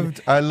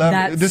loved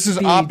that this speech.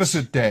 Is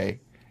opposite day.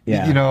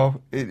 Yeah.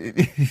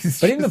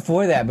 But even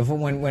before that,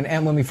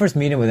 when we first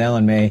meet him with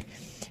Ellen May,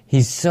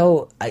 he's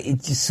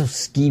it's just so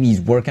skeevy.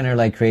 He's working her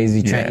like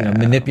crazy,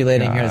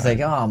 manipulating her. It's like,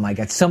 oh my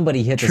God,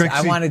 somebody hit this.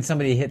 I wanted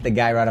somebody to hit the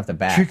guy right off the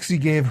bat. Trixie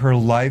gave her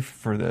life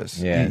for this.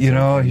 Yeah,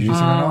 he's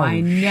just I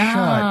know. Shut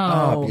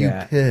up, you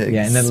pig.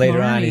 Yeah, and then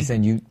later on he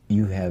said,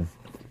 you have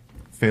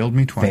failed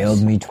me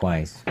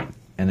twice.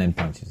 And then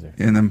punches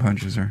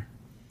her.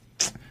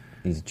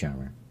 He's a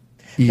charmer.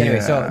 Yeah. Anyway,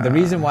 so the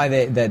reason why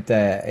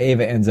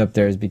Ava ends up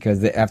there is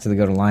because after they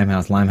go to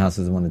Limehouse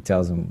is the one that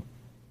tells them,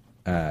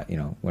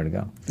 where to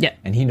go. Yeah.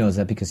 And he knows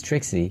that because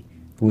Trixie,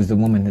 who was the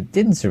woman that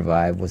didn't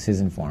survive, was his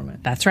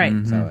informant. That's right.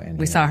 Mm-hmm. So,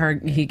 we saw her.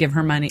 He gave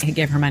her money. He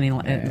gave her money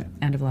at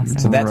end of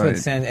last. So that's what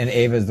sends. And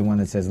Ava is the one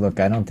that says,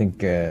 "Look, I don't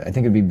think. I think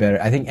it'd be better.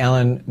 I think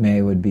Ellen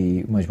May would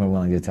be much more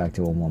willing to talk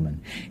to a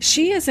woman."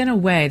 She is, in a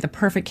way, the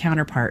perfect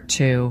counterpart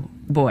to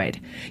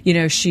Boyd.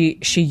 She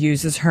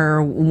uses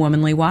her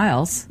womanly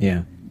wiles.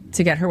 Yeah.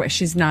 To get her way.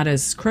 She's not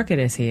as crooked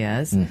as he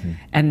is,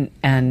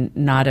 and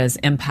not as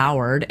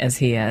empowered as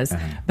he is,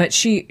 but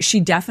she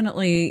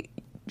definitely,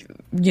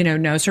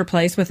 knows her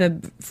place with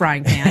a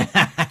frying pan.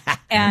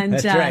 And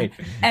that's right.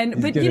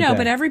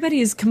 But everybody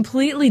is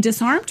completely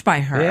disarmed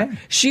by her. Yeah.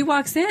 She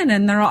walks in,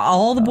 and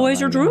all the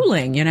boys are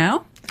drooling.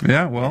 Yeah,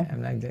 well,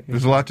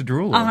 there's a lot to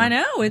drool over. I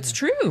know, it's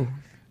true.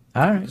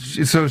 All right.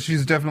 So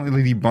she's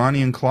definitely the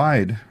Bonnie and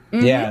Clyde.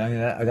 Mm-hmm. Yeah, I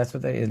mean, that's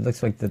what it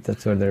looks like.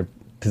 That's where they're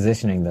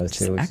positioning those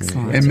two.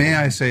 Excellent. And may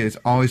I say, it's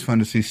always fun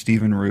to see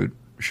Stephen Root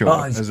show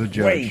up as a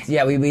judge. Great.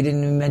 Yeah, we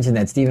didn't even mention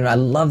that. Stephen, I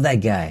love that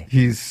guy.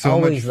 He's so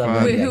always much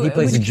fun. He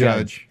plays a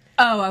judge.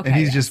 Oh, okay. And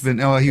he's just been.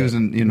 Oh, he was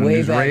in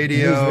News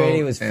Radio. News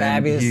Radio was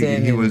fabulous.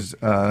 He was.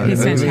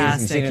 He's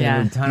fantastic.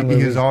 Yeah.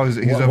 He was always.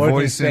 He's a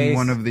voice in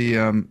one of the.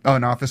 In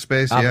Office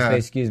Space. Office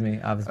Space. Excuse me.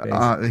 Office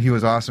Space. He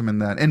was awesome in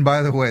that. And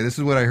by the way, this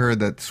is what I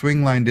heard, that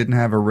Swing Line didn't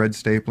have a red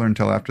stapler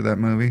until after that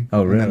movie.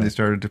 Oh, really? And then they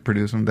started to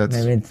produce them. That's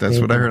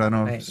what I heard. I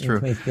don't know if it's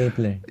true. It's my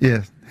stapler.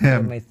 Yeah,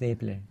 him. My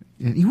stapler.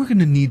 You were going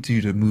to need you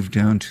to move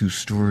down to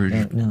storage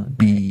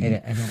B.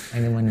 I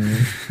don't want to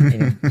move.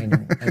 I'm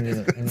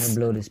going to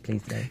blow this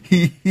place out.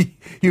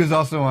 He was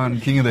also on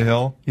King of the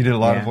Hill. He did a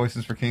lot of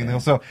voices for King of the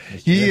Hill. So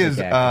he is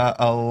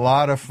a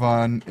lot of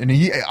fun. And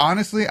he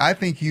honestly, I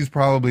think he's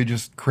probably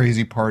just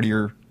crazy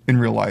partier in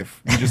real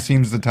life. He just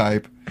seems the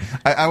type.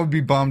 I would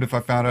be bummed if I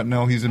found out,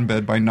 no, he's in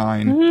bed by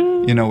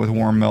 9, with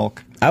warm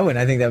milk. I would.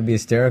 I think that would be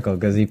hysterical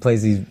because he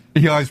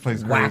always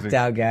plays crazy. Whacked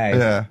out guys.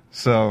 Yeah,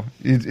 so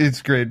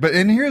it's great. But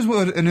and here's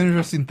an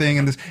interesting thing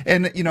in this,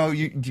 and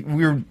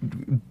we were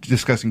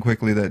discussing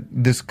quickly that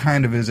this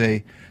kind of is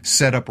a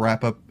setup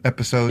wrap up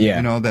episode. Yeah.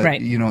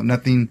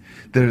 Nothing.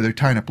 They're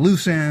tying up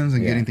loose ends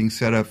and getting things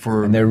set up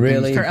for. And they're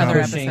really for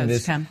other pushing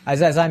episodes.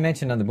 this. As I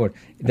mentioned on the board,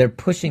 they're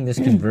pushing this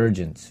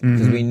convergence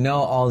because we know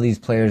all these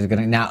players are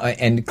going to now,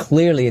 and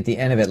clearly clearly at the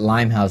end of it,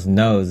 Limehouse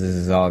knows this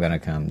is all going to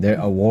come.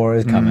 A war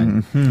is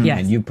coming, Yes.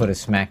 and you put a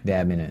smack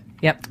dab in it.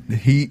 Yep.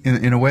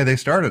 In a way, they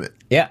started it.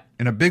 Yeah.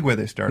 In a big way,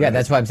 they started. Yeah, it.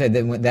 that's why I'm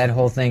saying that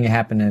whole thing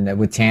happened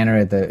with Tanner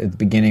at the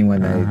beginning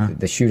when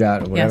the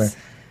shootout or whatever. Yes.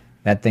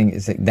 That thing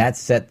that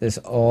set this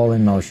all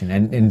in motion.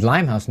 And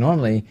Limehouse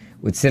normally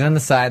would sit on the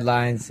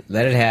sidelines,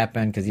 let it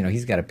happen because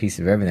he's got a piece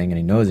of everything and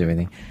he knows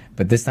everything.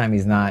 But this time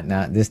he's not.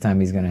 This time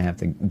he's going to have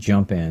to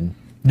jump in.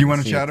 Do you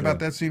want to chat about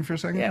that scene for a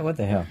second? Yeah. What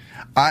the hell?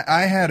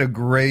 I had a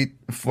great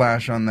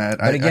flash on that.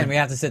 But again, we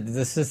have to set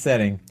this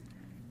setting.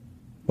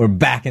 We're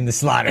back in the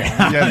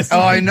slaughterhouse. Yes. Oh,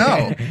 I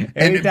know.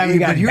 Every time we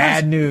got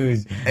bad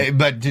news.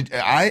 But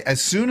as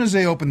soon as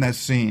they opened that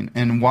scene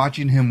and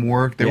watching him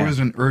work, there was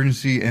an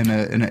urgency and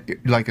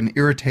an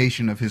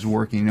irritation of his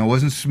working. It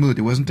wasn't smooth.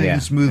 It wasn't taking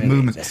smooth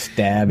movements. The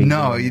stabbing.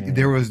 No,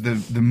 there was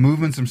the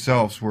movements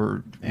themselves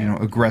were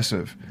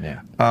aggressive.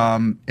 Yeah.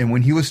 And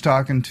when he was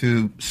talking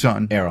to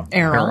son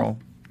Errol,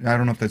 I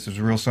don't know if that's his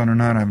real son or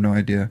not. I have no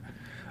idea.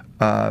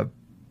 Or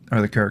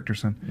the character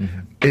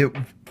son. It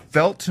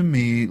felt to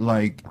me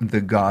like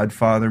the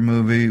Godfather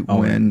movie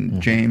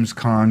when James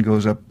Caan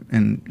goes up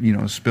and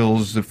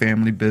spills the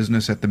family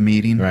business at the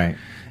meeting. Right.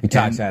 He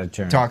talks out of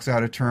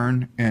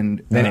turn.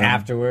 And then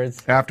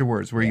afterwards,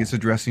 where he gets a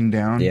dressing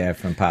down. Yeah,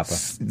 from Papa.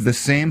 The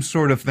same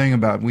sort of thing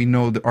about we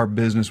know our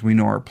business, we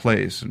know our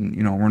place, and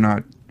we're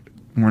not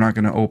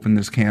going to open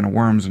this can of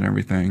worms and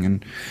everything.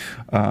 And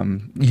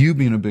you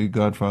being a big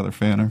Godfather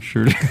fan, I'm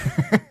sure.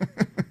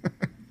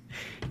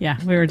 Yeah,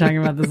 we were talking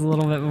about this a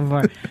little bit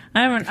before.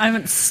 I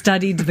haven't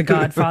studied the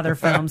Godfather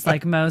films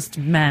like most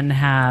men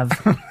have.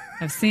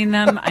 I've seen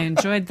them. I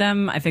enjoyed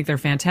them. I think they're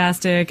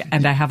fantastic,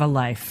 and I have a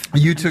life.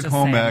 You took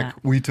Home Ec.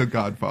 We took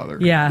Godfather.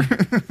 Yeah,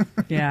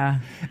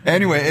 yeah.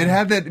 Anyway, it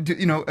had that.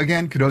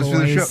 Again, kudos to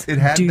the show. It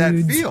had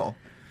that feel.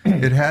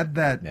 It had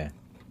that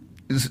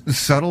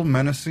subtle,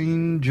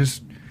 menacing.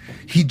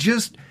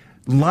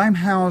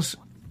 Limehouse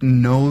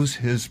knows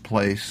his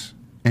place,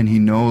 and he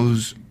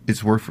knows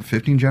it's worked for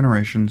 15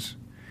 generations.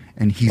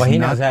 And he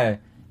knows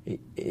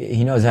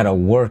how to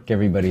work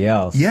everybody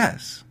else.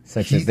 Yes,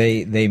 such that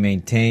they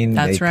maintain,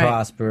 they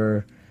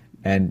prosper,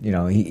 and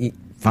he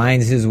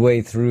finds his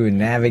way through and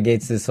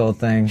navigates this whole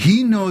thing.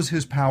 He knows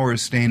his power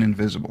is staying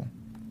invisible.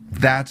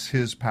 That's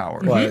his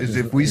power. Well, is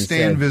if we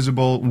stay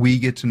invisible, we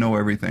get to know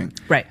everything.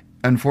 Right.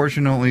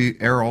 Unfortunately,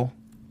 Errol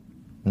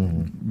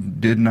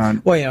did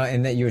not. Well,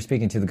 and that you were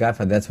speaking to the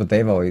Godfather. That's what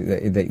they've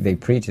always they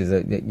preach is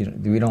that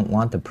we don't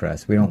want the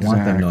press. We don't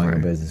want them knowing our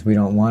business. We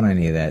don't want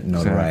any of that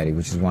notoriety.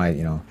 Which is why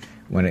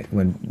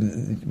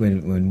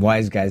when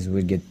wise guys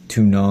would get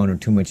too known or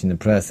too much in the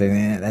press, they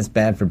say, that's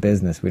bad for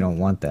business. We don't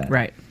want that.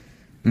 Right.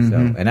 So,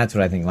 and that's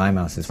what I think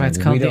Limehouse is. That's why it's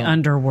called the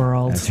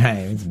underworld. That's right.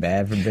 It's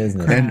bad for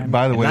business. And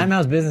by the way,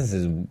 Limehouse business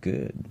is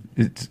good.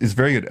 It's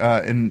very good.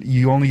 And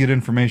you only get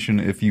information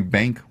if you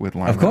bank with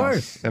Limehouse. Of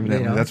course.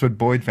 Evidently. That's what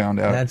Boyd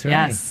found out. That's right.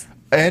 Yes.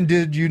 And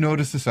did you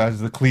notice the size of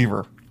the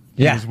cleaver?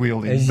 Yeah. He was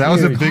wielding. That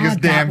was the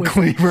biggest damn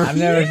cleaver I've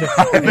never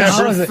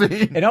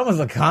seen. It almost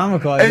looked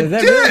comical. Is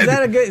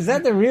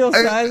that the real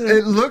size?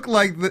 It looked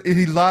like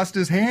he lost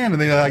his hand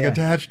and they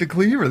attached a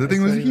cleaver. The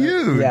thing was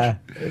huge. Yeah.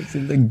 It's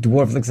like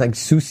dwarf looks like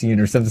Susian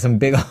or something. Some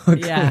big old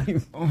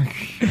cleaver. Oh my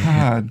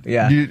God.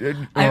 Yeah.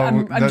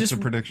 I'm that's just a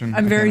prediction.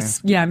 I'm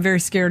very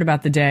scared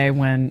about the day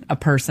when a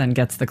person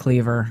gets the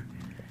cleaver.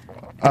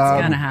 It's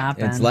gonna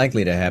happen. It's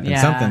likely to happen.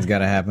 Yeah. Something's got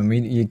to happen. I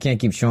mean, you can't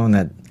keep showing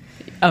that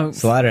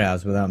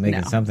slaughterhouse without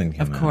making something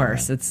come out. Of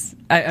course,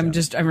 right? I'm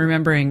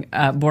remembering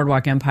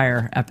Boardwalk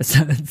Empire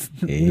episodes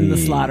in the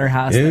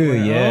slaughterhouse. Ooh,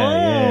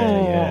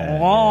 yeah.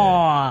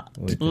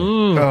 With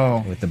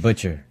the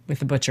butcher. With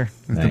the butcher.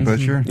 With the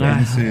butcher? I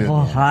didn't see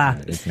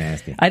it. It's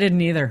nasty. I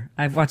didn't either.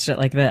 I've watched it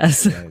like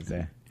this.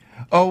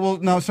 Oh, well,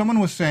 now someone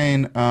was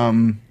saying,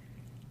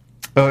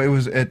 it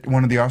was at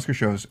one of the Oscar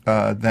shows,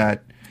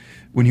 that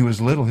when he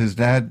was little, his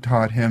dad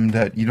taught him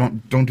that you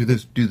don't do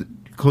this,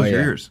 close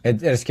your ears.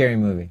 It's a scary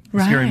movie.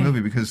 Right. A scary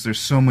movie because there's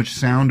so much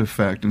sound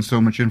effect and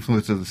so much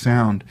influence of the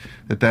sound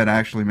that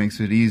actually makes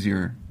it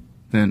easier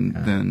than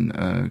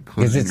closing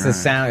because it's your the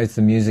eyes. sound, it's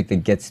the music that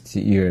gets to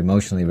you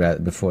emotionally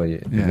before the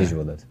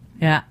visual does.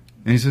 Yeah.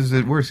 And he says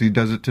it works. He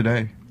does it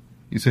today.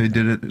 He said he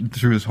did it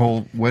through his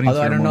whole wedding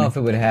Although ceremony. I don't know if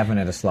it would happen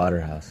at a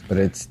slaughterhouse, but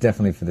it's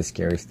definitely for the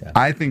scary stuff.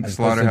 I think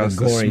slaughterhouse,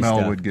 the smell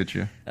stuff would get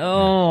you.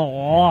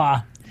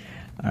 Oh.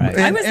 All right.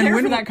 I was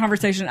there for that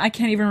conversation. I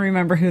can't even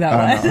remember who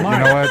that was. You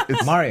know what?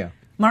 It's Mario.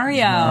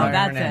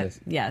 That's Hernandez.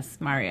 it. Yes,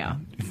 Mario.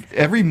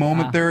 Every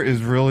moment there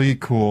is really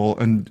cool,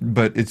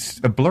 but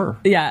it's a blur.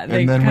 Yeah, they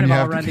and then kind when of you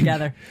all have run to,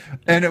 together.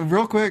 And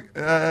real quick,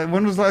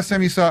 when was the last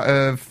time you saw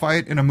a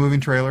fight in a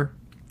moving trailer?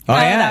 Oh,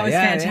 yeah, that was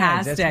yeah,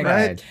 fantastic. Yeah,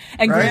 that's right.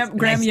 And Right?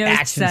 Graham Nice Yost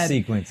action said,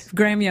 sequence.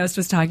 Graham Yost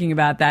was talking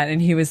about that,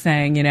 and he was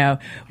saying,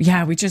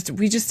 we just,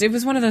 it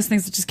was one of those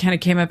things that just kind of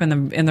came up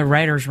in the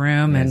writers'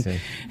 room,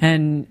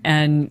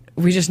 and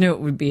we just knew it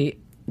would be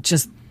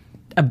just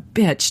a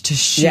bitch to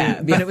shoot,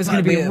 but it was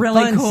going to be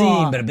really fun cool.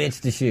 scene, but a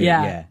bitch to shoot.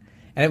 Yeah.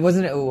 And it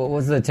wasn't. What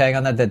was the tag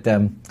on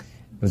that?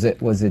 Was it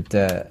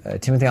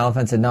Timothy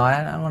Oliphant said, no,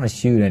 I don't want to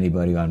shoot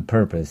anybody on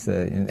purpose.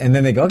 And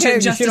then they go, okay,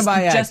 just shoot him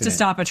by accident. Just to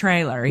stop a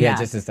trailer. Yeah,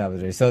 just to stop a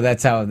trailer. So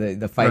that's how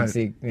the fight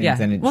sequence. Yeah.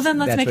 Well, then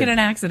let's make it an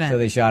accident. So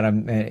they shot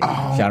him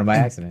by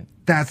accident.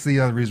 That's the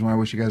other reason why I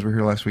wish you guys were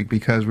here last week,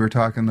 because we were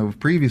talking the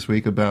previous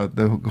week about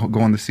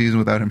going the season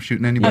without him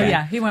shooting anybody. Oh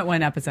yeah, he went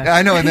one episode.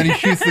 I know, and then he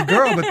shoots the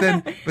girl,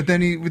 but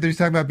then he's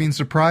talking about being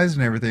surprised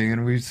and everything,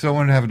 and we so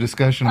wanted to have a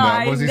discussion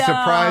about was he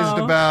surprised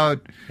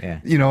about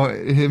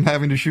him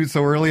having to shoot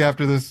so early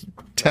after this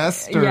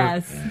test? Or,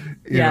 yes,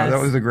 that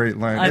was a great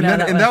line.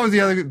 That was the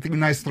other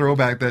nice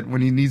throwback, that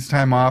when he needs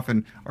time off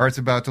and Art's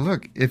about to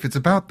look, if it's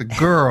about the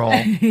girl,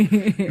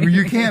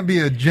 you can't be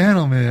a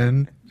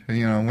gentleman.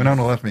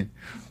 Winona left me.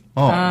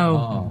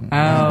 Oh,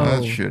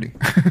 that's shitty.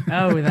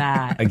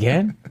 That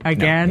again?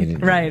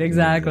 No, right?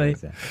 Exactly.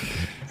 So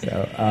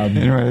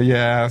anyway,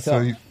 yeah.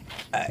 So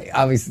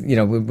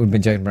obviously, we've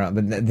been joking around,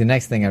 but the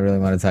next thing I really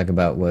want to talk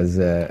about was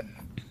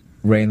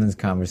Raylan's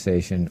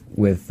conversation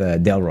with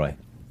Delroy.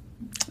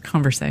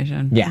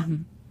 Conversation. Yeah.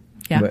 Mm-hmm.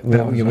 Yeah.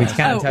 We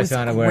kind of touched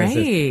on it where it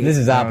says, this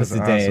is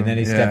opposite day, awesome. And then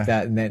he stepped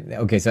out, and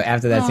then so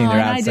after that scene, they're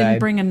outside. I didn't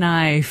bring a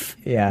knife.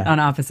 Yeah. On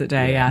opposite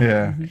day. Yeah.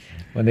 Mm-hmm.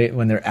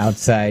 When they're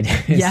outside,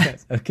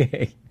 says,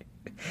 okay.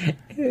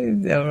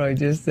 Delroy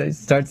just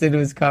starts into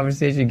his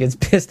conversation, gets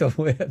pistol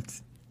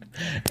whipped.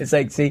 It's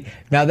like, see,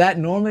 now that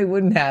normally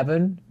wouldn't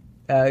happen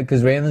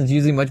because Raylan's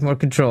usually much more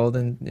controlled,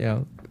 and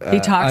he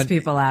talks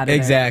people out of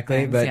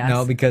exactly. Things, but yes.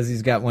 no, because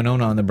he's got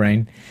Winona on the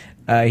brain.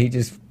 He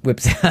just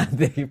whips out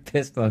the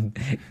pistol,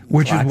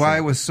 which is why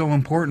it was so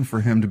important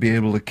for him to be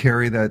able to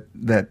carry that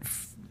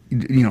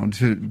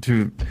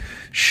to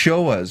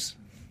show us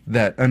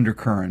that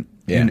undercurrent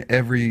in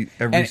every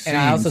scene. And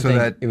I also think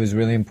that it was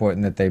really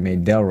important that they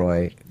made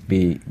Delroy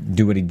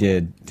do what he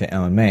did to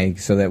Ellen May,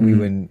 so that we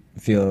wouldn't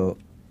feel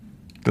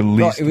the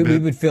least. We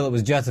would feel it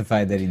was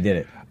justified that he did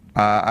it.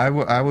 I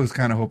was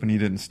kind of hoping he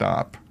didn't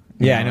stop.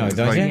 I know,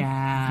 don't you?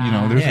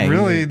 Yeah.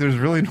 There's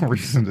really no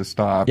reason to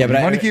stop. Yeah, but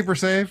you want to keep her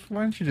safe?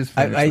 Why don't you just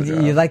finish the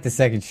job? You like the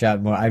second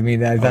shot more. I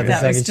mean, I thought the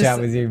second shot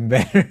was even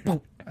better.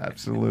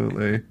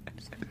 Absolutely.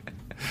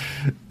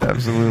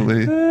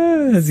 Absolutely.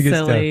 That's a good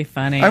Silly, stuff.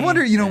 funny. I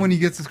wonder, when he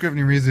gets the script and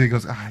he reads it, he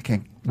goes, I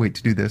can't wait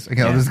to do this. This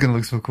is going to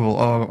look so cool.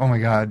 Oh my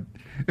God.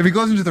 If he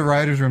goes into the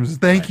writer's room and says,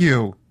 thank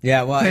you.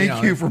 Yeah, well,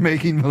 thank you for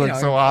making me look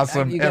so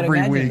awesome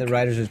every week. The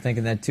writers are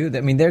thinking that too.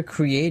 I mean, they're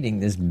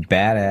creating this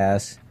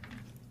badass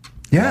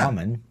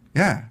woman.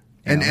 Yeah.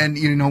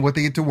 And what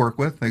they get to work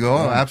with, they go,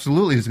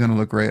 absolutely, it's going to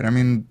look great. I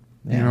mean,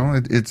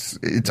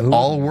 it's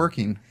all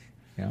working.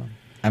 Yeah.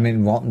 I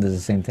mean, Walton does the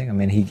same thing. I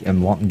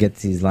mean, Walton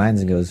gets these lines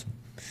and goes,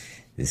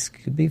 this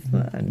could be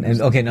fun.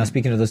 And okay, now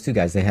speaking of those two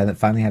guys, they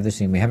finally have their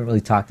scene. We haven't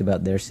really talked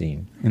about their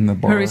scene in the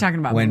bar. Who are we talking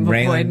about? When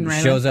Boyd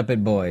Raylan shows up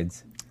at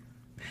Boyd's.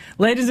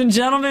 Ladies and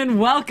gentlemen,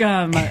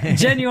 welcome,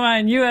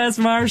 genuine U.S.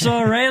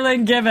 Marshal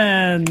Raylan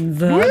Givens.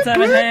 Let's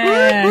have a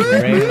hand.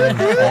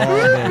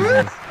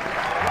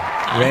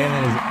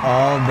 Raylan is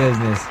all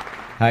business.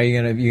 How are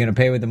you gonna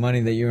pay with the money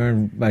that you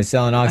earned by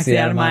selling Oxy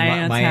out of my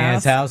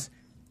aunt's house?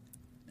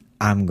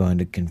 I'm going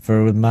to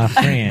confer with my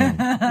friend.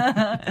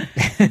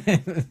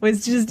 It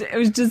was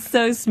just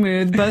so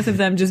smooth. Both of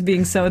them just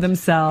being so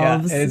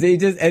themselves. Yeah,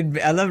 and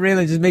I love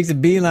Raylan just makes a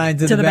beeline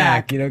to the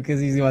back, because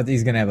he's going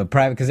to have a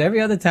private. Because every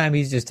other time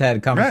he's just had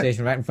a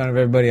conversation right in front of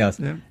everybody else.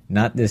 Yeah.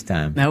 Not this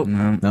time. Nope.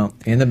 No,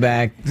 in the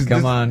back.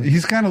 Come on.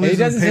 He's kind of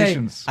losing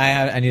patience. Say,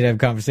 I need to have a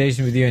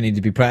conversation with you. I need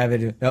to be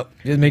private. Nope.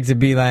 Just makes a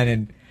beeline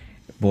and.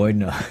 Boyd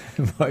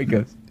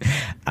goes,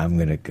 I'm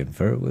going to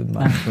confer with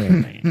my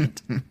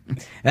friend.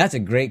 That's a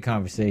great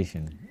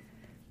conversation.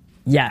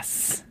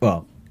 Yes.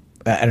 Well,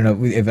 I don't know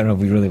if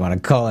we really want to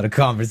call it a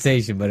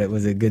conversation, but it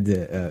was a good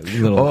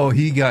little. Oh,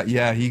 he got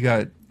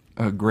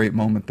a great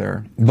moment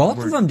there. Both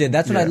of them did.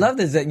 That's what I loved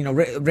is that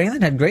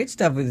Raylan had great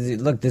stuff.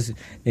 Look, this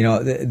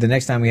the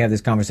next time we have this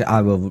conversation,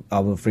 I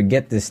will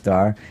forget this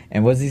star.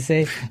 And what does he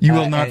say? You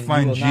will not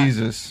find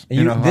Jesus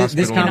in a hospital.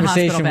 This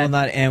conversation will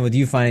not end with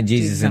you finding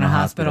Jesus in a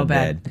hospital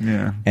bed.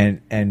 Yeah.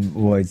 And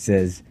Boyd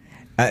says,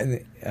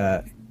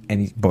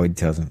 Boyd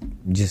tells him,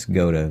 just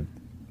go to.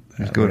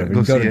 Go to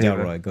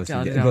Delroy.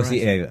 Go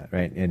see Ava,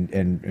 right?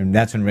 And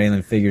that's when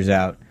Raylan figures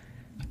out.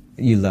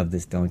 You love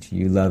this, don't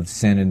you? You love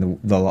sending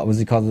the law. What's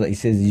he called? He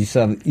says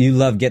you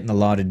love getting the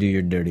law to do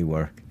your dirty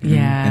work.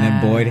 Yeah. And then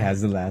Boyd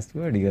has the last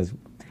word. He goes,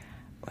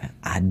 well,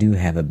 I do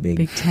have a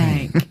big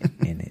tank.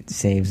 And it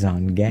saves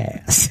on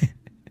gas.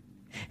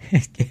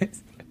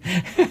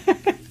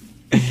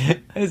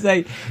 It's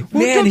like,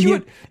 man,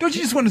 don't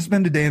you just want to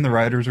spend a day in the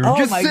writer's room? Oh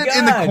just my sit God.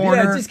 in the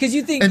corner, just because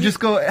you think, and just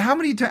go. How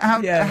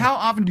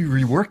often do you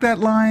rework that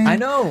line? I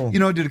know.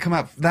 Did it come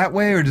out that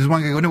way, or does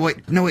one guy go, no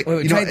wait?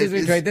 Try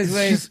this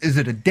way. Is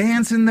it a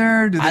dance in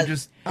there?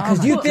 Because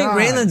you think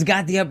Raylan's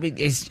got the up?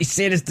 He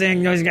said his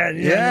thing. He's got.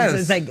 Yes.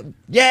 It's like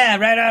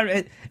right on.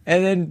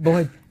 And then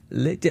Boyd,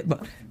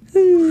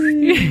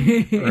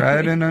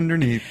 Right in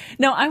underneath.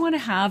 No, I want to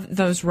have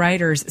those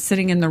writers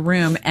sitting in the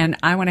room, and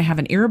I want to have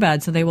an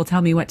earbud so they will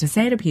tell me what to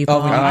say to people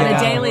on a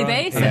daily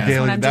basis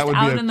when I'm just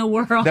out in the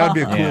world. That would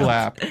be a cool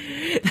app.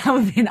 That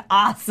would be an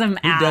awesome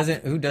app.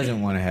 Who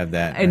doesn't want to have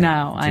that? I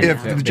know.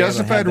 If the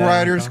Justified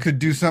writers could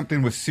do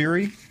something with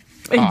Siri,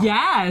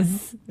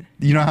 yes.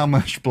 You know how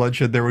much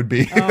bloodshed there would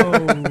be?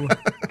 Oh,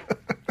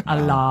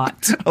 a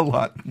lot. A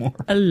lot more.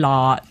 A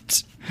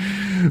lot.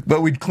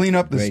 But we'd clean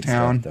up this Great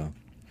town. stuff, though.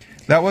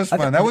 That was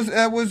fun. That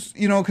was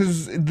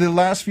because the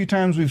last few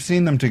times we've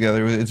seen them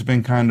together, it's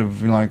been kind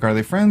of like, are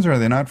they friends or are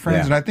they not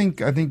friends? Yeah. And I think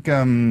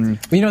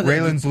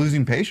Raylan's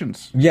losing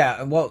patience.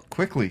 Yeah, well,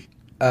 quickly.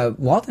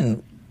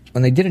 Walton,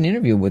 when they did an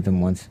interview with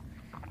him once,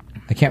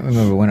 I can't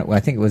remember when. I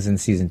think it was in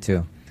season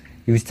 2.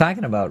 He was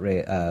talking about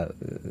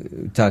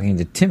talking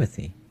to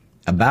Timothy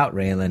about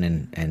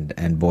Raylan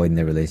and Boyd and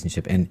their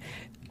relationship,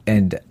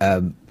 and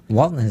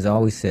Walton has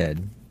always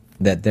said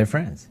that they're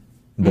friends.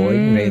 Boyd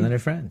and Raylan are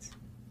friends.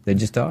 They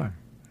just are.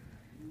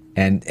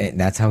 And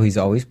that's how he's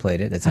always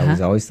played it. That's how he's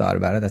always thought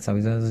about it. That's how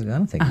he's always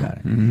going to think about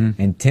it. Mm-hmm.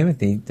 And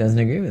Timothy doesn't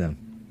agree with him.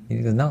 He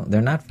goes, no,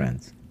 they're not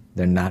friends.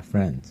 They're not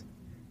friends.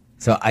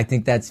 So I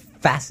think that's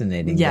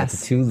fascinating.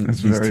 Yes. That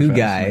these two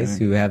guys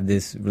who have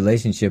this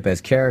relationship as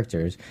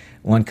characters,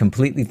 one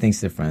completely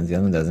thinks they're friends, the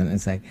other one doesn't.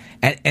 It's like,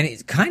 and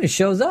it kind of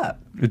shows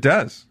up. It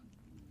does.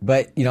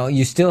 But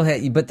you still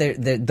have. But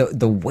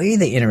the way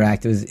they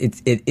interact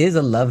it is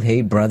a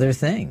love-hate brother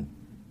thing.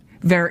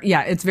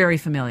 It's very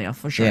familial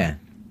for sure. Yeah.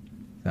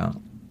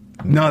 So.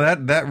 No,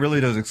 that really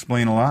does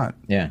explain a lot.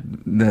 Yeah.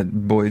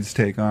 That Boyd's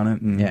take on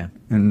it,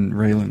 and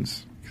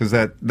Raylan's, because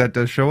that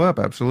does show up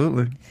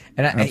absolutely.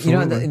 And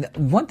the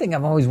one thing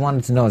I've always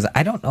wanted to know is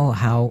I don't know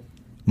how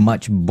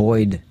much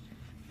Boyd,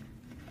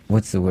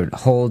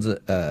 holds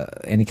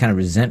any kind of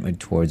resentment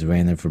towards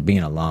Raylan for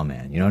being a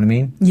lawman. You know what I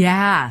mean?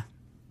 Yeah.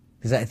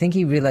 Because I think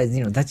he realized,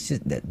 that's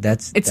just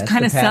that's. It's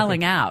kind of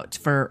selling out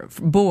for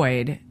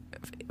Boyd.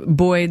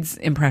 Boyd's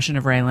impression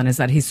of Raylan is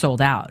that he's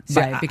sold out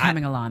by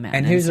becoming a lawman.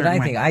 And here's what I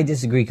think. I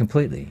disagree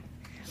completely.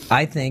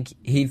 I think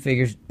he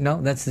figures,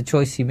 no, that's the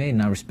choice he made,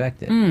 and I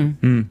respect it.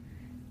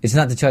 It's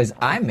not the choice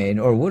I made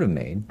or would have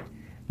made,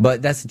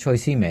 but that's the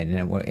choice he made.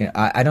 And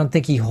I don't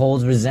think he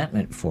holds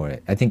resentment for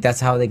it. I think that's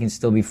how they can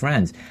still be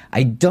friends.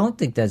 I don't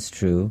think that's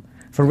true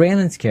for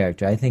Raylan's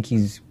character. I think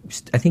he's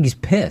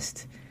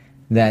pissed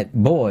that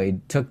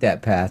Boyd took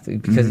that path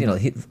because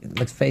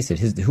let's face it,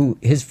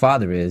 his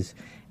father is.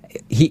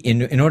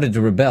 In order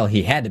to rebel,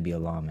 he had to be a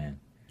lawman.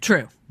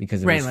 True.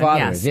 Because of Raylan, his father.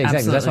 yes, Yeah, exactly.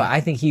 absolutely. That's why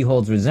I think he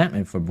holds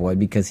resentment for Boyd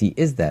because he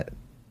is that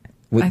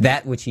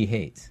which he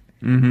hates.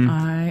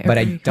 Mm-hmm. But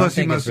I don't Plus,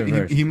 think it's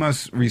reversed. he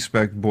must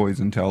respect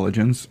Boyd's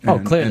intelligence.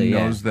 Clearly,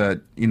 and knows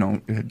that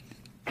had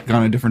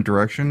gone a different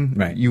direction.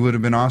 Right. You would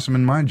have been awesome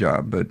in my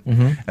job, but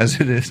as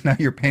it is now,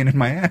 you're pain in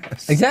my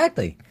ass.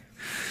 Exactly.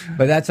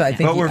 But that's why I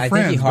think But I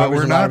friends, think he but harbors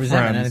we're a lot not of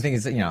resentment. friends. And I think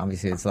it's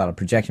obviously it's a lot of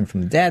projection from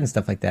the dad and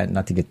stuff like that.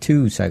 Not to get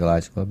too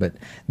psychological, but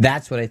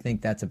that's what I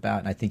think that's about.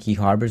 And I think he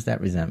harbors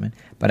that resentment.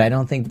 But I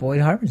don't think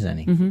Boyd harbors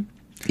any,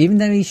 even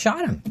though he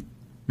shot him.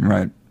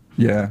 Right.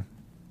 Yeah.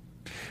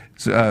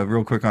 So,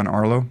 real quick on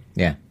Arlo.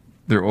 Yeah.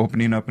 They're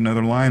opening up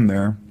another line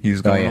there.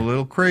 He's going a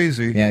little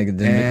crazy. Yeah, the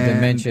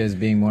dementia is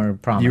being more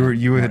prominent.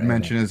 You had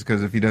mentioned it's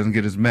because if he doesn't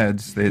get his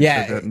meds, they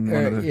had said that in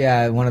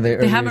one of the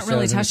they haven't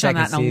really touched on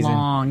that in a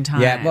long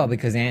time. Yeah, well,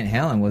 because Aunt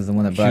Helen was the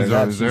one that brought it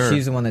up.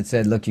 She's the one that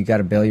said, "Look, you got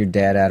to bail your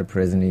dad out of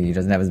prison. He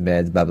doesn't have his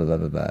meds." Blah blah blah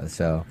blah blah.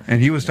 So,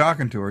 and he was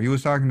talking to her. He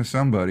was talking to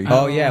somebody.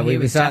 Oh yeah,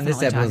 we saw in this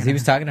definitely episode. He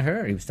was talking to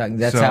her. He was talking.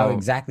 That's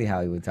exactly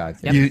how he would talk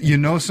to her. You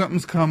know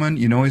something's coming.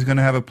 You know he's going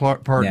to have a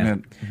part in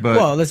it. But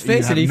well, let's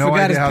face it, he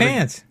forgot his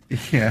pants.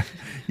 Yeah,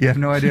 you have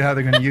no idea how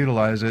they're going to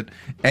utilize it,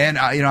 and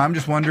I'm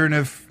just wondering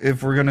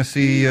if we're going to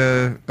see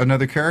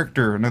another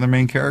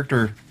main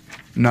character,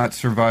 not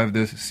survive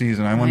this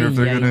season. I wonder if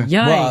they're going to.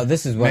 Well,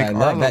 this is what I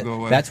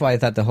love. That's why I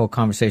thought the whole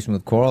conversation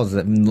with Coral is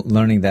that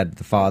learning that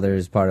the father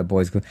is part of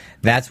Boyd's group.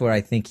 That's where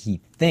I think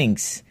he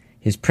thinks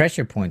his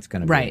pressure point's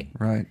going to be.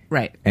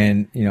 Right.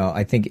 And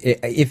I think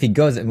if he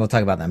goes, and we'll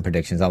talk about that in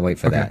predictions. I'll wait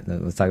for that.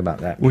 Let's talk about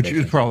that. Which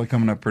is probably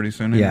coming up pretty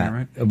soon.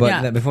 Anyway, right?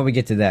 But before we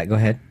get to that, go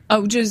ahead.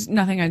 Oh, just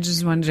nothing. I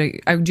do want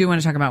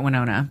to talk about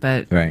Winona,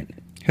 but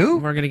who?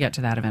 We're going to get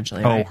to that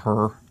eventually. Oh,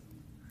 her.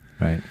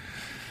 Right.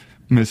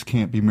 Miss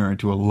can't be married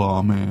to a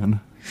lawman.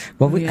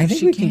 Well, I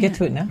think we can get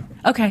to it now.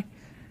 Okay.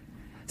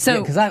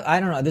 So, because I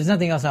don't know, there's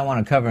nothing else I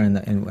want to cover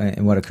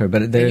in what occurred,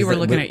 but you were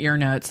looking at your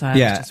notes. So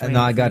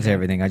I got to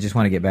everything. I just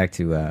want to get back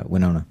to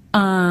Winona.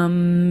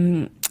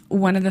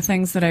 One of the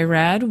things that I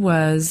read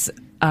was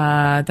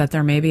that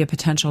there may be a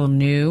potential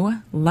new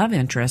love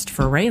interest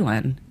for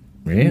Raylan.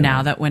 Really?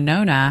 Now that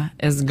Winona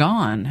is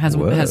gone, has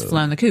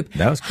flown the coop.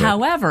 That was quick.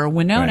 However,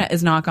 Winona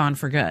is not gone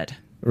for good.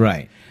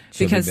 Right.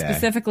 because be back.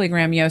 specifically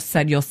Graham Yost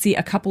said you'll see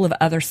a couple of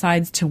other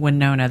sides to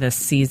Winona this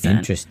season.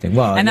 Interesting.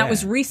 Well, and yeah. that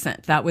was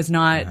recent. That was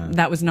not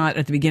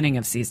at the beginning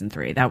of season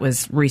 3. That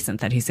was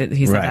recent. That he said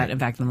Right. that in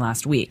fact in the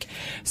last week.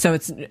 So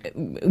it's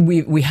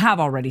we have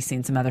already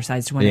seen some other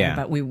sides to Winona, Yeah.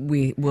 but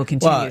we will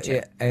continue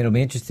to. It'll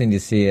be interesting to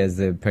see as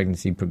the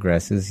pregnancy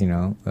progresses.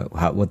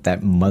 What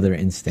that mother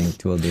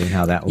instinct will do and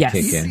how that will Yes.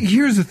 kick in.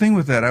 Here's the thing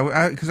with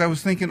that, because I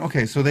was thinking,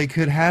 okay, so they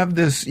could have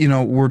this,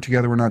 we're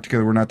together, we're not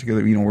together, we're not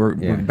together,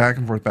 we're back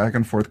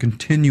and forth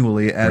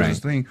continually as this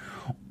thing,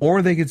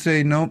 or they could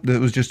say, nope, that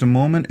was just a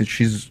moment.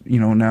 She's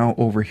now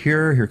over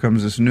here. Here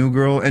comes this new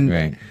girl,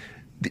 and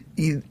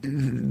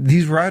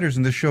these writers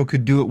in this show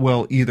could do it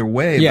well either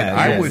way.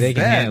 Yeah, but they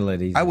can handle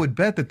it easily. I would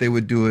bet that they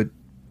would do it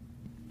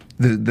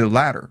the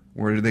latter,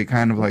 where they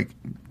kind of like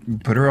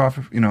put her off.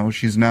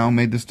 She's now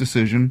made this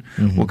decision.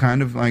 Mm-hmm. We'll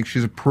kind of like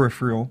she's a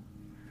peripheral.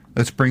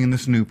 Let's bring in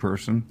this new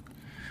person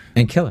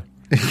and kill her.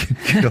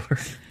 Kill her.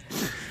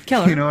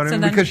 Kill her. You know what I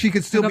mean? Because she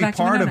could still be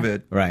part of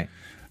it. Right.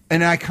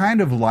 And I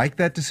kind of like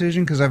that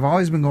decision because I've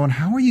always been going,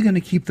 how are you going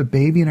to keep the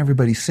baby and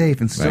everybody safe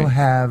and still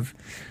have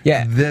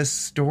this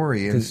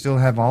story and still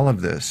have all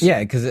of this? Yeah,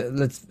 because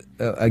let's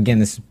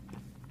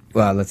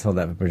hold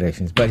that for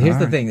predictions. But here's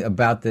the thing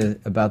about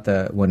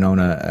the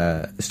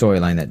Winona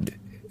storyline that,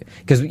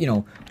 because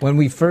when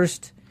we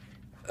first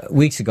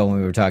weeks ago when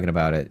we were talking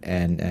about it,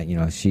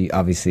 and she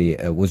obviously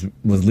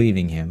was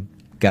leaving him,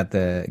 got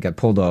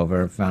pulled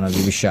over, found out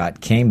he was shot,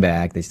 came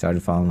back, they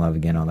started falling in love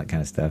again, all that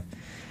kind of stuff.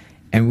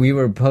 And we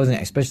were posing,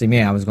 especially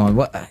me, I was going,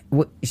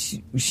 what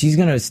she's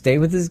going to stay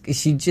with this?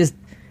 He just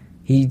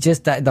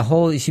died.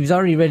 She was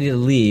already ready to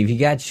leave. He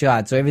got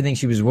shot, so everything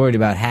she was worried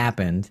about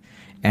happened.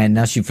 And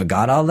now she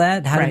forgot all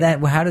that? How did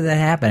that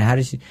happen? How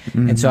did she?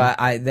 Mm-hmm. And so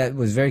I that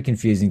was very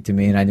confusing to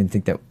me, and I didn't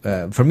think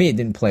that, for me, it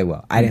didn't play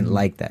well. I didn't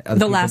like that.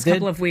 The last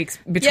couple of weeks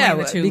between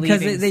the two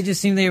because leavings. they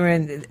just seemed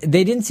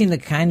they didn't seem the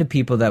kind of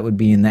people that would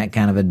be in that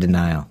kind of a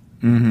denial.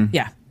 Mm-hmm.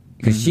 Yeah.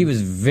 Because she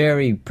was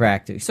very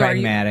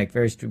pragmatic,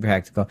 very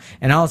practical,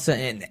 and also,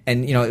 and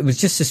it was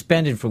just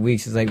suspended for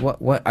weeks. It's like,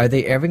 what are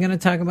they ever going to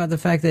talk about the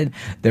fact that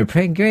they're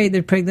pregnant? Great,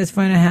 they're pregnant. Let's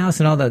find a house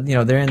and all that.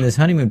 They're in this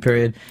honeymoon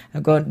period.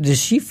 I'm going, does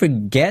she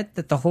forget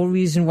that the whole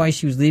reason why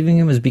she was leaving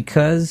him was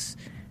because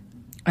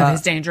of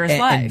his dangerous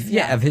life?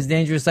 Of his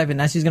dangerous life, and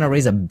now she's going to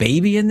raise a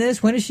baby in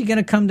this. When is she going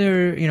to come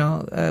to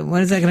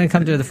when is that going to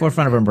come to the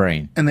forefront of her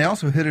brain? And they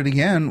also hit it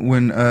again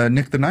when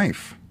Nick the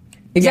Knife.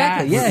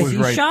 Exactly. Yeah, she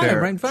right shot there.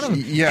 him right in front of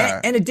him.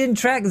 Yeah, and it didn't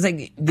track. It's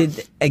like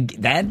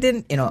that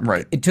didn't.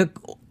 Right. It took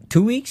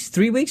 2 weeks,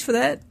 3 weeks for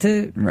that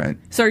to. Right.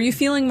 So, are you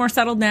feeling more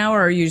settled now,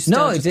 or are you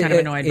still just kind of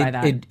annoyed by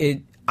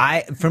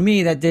that? For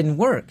me, that didn't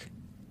work.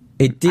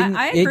 It didn't.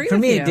 I agree for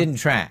with me, you. it didn't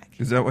track.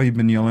 Is that why you've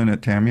been yelling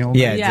at Tammy all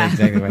day? Yeah, that's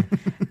exactly right.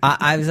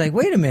 I was like,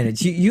 wait a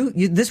minute. You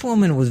this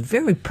woman was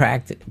very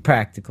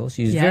practical.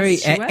 She was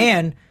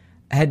and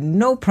had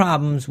no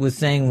problems with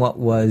saying what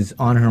was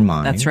on her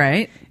mind. That's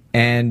right.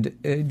 And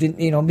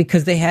didn't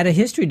because they had a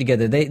history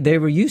together. They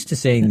were used to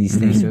saying these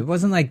things. So it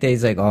wasn't like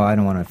they's like, oh, I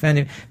don't want to offend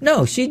him.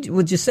 No, she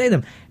would just say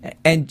them,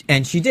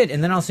 and she did.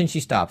 And then all of a sudden she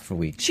stopped for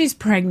weeks. She's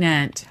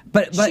pregnant,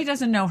 but she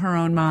doesn't know her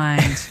own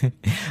mind.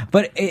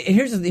 But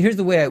here's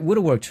the way it would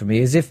have worked for me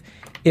is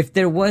if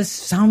there was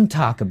some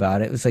talk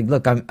about it. It was like,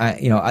 look,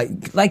 I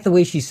like the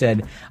way she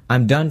said,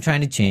 I'm done trying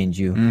to change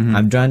you. Mm-hmm.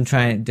 I'm done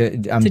trying to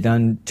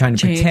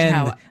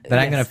pretend that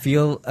I'm going to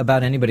feel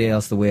about anybody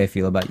else the way I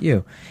feel about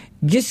you.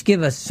 Just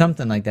give us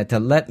something like that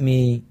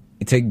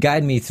to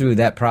guide me through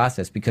that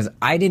process, because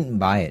I didn't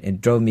buy it.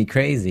 It drove me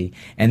crazy.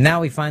 And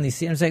now we finally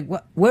see it. I was like,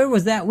 where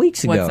was that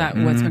weeks ago?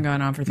 What's been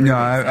going on for 3 weeks? No,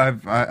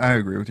 I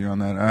agree with you on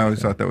that. I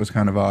always thought that was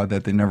kind of odd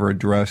that they never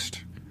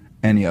addressed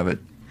any of it.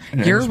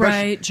 You're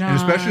right, John.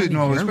 Especially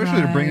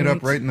to bring it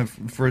up right in the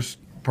first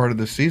part of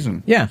the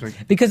season. Yeah,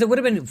 because it would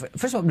have been,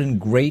 first of all, been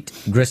great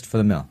grist for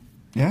the mill.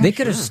 Yeah, they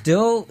could have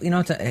still,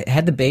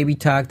 had the baby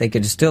talk. They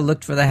could have still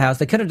looked for the house.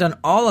 They could have done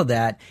all of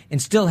that and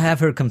still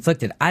have her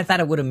conflicted. I thought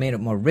it would have made it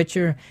more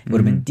richer. It would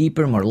have been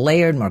deeper, more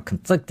layered, more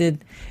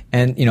conflicted.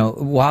 And,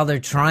 while they're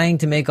trying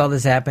to make all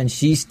this happen,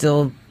 she's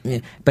still,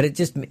 but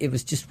it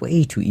was just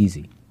way too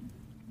easy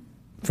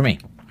for me.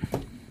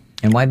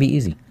 And why be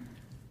easy?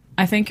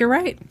 I think you're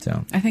right.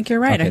 I think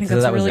you're right. Okay, I think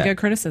that's a really good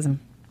criticism.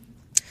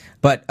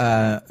 But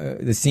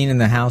the scene in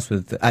the house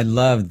I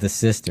loved the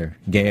sister,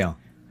 Gail.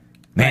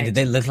 Man, did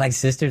they look like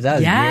sisters? That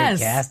was great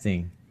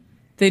casting.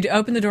 They'd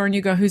open the door and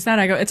you go, who's that?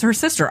 I go, it's her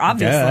sister,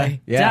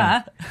 obviously.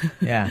 Yeah.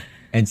 Yeah.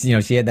 And,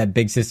 she had that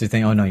big sister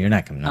thing. Oh, no, you're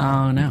not coming.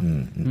 Oh, no.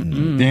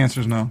 The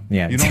answer's no.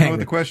 Yeah, you don't know what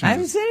the question is. I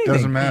haven't said anything.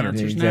 Doesn't matter.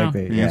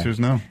 Exactly. The answer's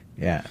no.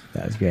 Yeah,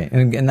 that was great.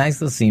 And a nice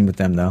little scene with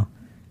them, though.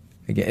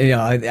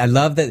 I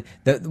love that.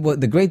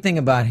 The great thing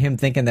about him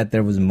thinking that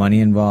there was money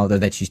involved or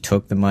that she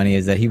took the money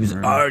is that he was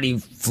already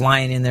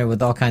flying in there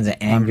with all kinds of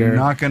anger. I'm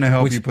not going to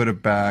help you put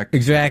it back.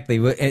 Exactly.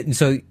 And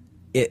so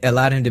it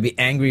allowed him to be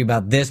angry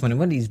about this when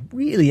what he's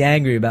really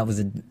angry about was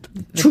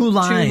two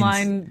lines.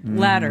 2-line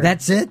ladder.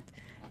 That's it.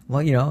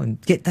 Well,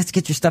 let's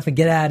get your stuff and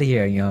get out of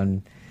here.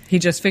 And He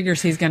just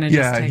figures he's going to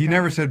just take he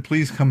never over. said,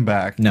 please come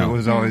back. No. It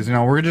was always,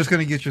 we're just going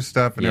to get your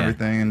stuff and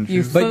everything. And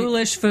You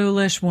she's-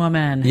 foolish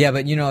woman. Yeah,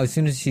 but as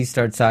soon as she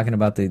starts talking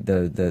about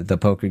the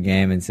poker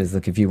game and says,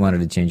 "Look, if you wanted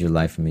to change your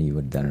life for me, you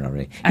would have done it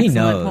already." He Excellent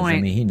knows. point.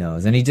 I mean, he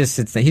knows, and he just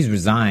sits there. He's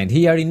resigned.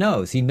 He already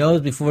knows. He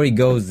knows before he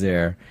goes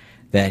there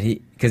that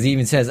because he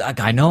even says,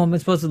 "I know I'm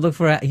supposed to look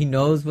for." He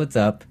knows what's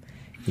up.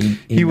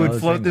 he would knows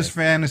float what he this missed.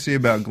 fantasy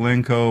about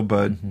Glencoe,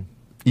 but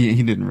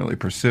he didn't really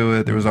pursue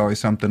it. There was always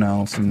something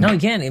else. And No,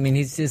 again, I mean,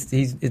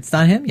 it's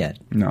not him yet.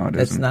 No, it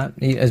That's isn't. not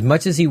as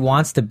much as he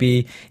wants to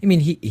be. I mean,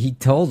 he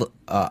told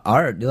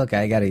Art, "Look,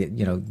 I got to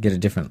get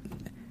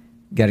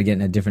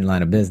in a different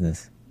line of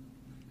business,"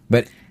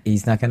 but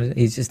he's not gonna.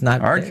 He's just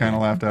not. Art there. kind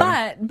of laughed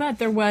at it. But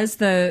there was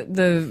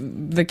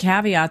the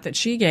caveat that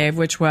she gave,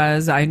 which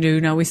was, I do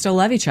know we still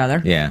love each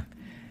other. Yeah.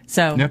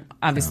 So Yep.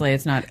 obviously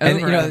it's not And,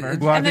 over. over.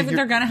 well, I And think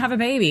they're going to have a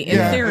baby in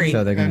Yeah, theory.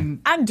 So they're gonna. And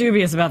I'm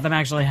dubious about them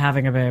actually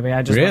having a baby.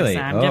 I just want to Really?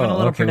 say I'm giving a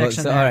little okay.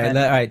 prediction. Well, there, all right,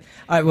 but-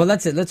 all right. Well,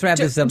 let's wrap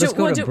this up. Let's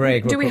go to a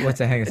break. Do we What's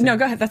the hang? No,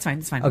 go ahead. That's fine.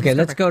 It's fine. Okay,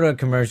 let's go to a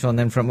commercial, and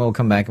then we'll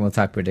come back and we'll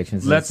talk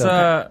predictions. Let's just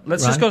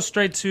Ron? go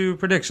straight to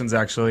predictions.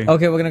 Actually,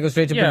 Okay, we're gonna go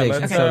straight to Yeah,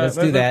 predictions. let's, So let's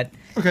do that.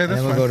 Okay, and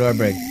that's then we'll fine. go to our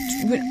break.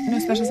 No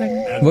special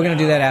segment. We're gonna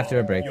do that after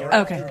a break.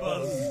 Okay.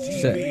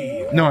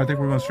 So, No, I think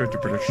we're going straight to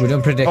predictions. we're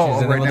doing predictions, Oh,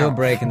 and then right we'll do a now.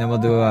 break, and then we'll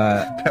do a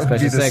That would special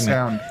be the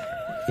segment.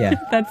 sound. Yeah.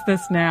 That's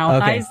this now.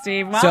 Okay. Hi,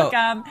 Steve. So,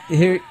 Welcome.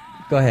 here,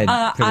 go ahead.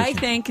 I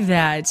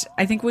predictions.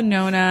 think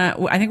Winona.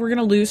 I think we're going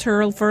to lose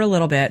her for a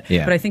little bit,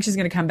 Yeah. but I think she's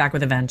going to come back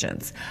with a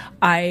vengeance.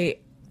 I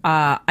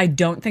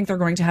don't think they're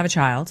going to have a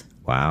child.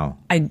 Wow.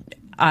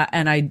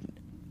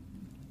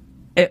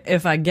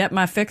 If I get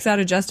my fix out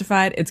of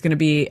Justified, it's going to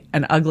be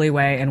an ugly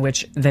way in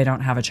which they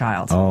don't have a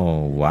child.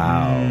 Oh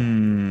wow!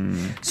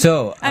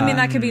 So I mean,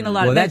 that could be in a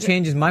lot well, of that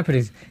changes my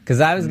prediction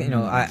because I was,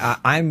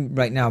 I'm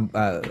right now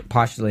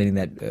postulating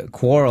that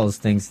Quarles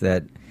thinks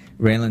that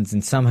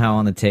Raylan's somehow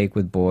on the take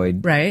with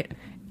Boyd, right?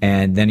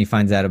 And then he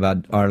finds out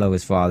about Arlo,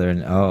 his father,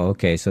 and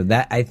okay, so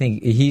that I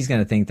think he's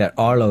going to think that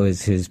Arlo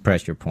is his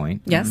pressure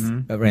point. Yes,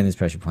 Raylan's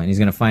pressure point. He's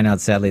going to find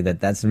out sadly that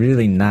that's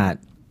really not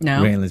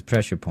Raylan's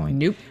pressure point.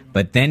 Nope.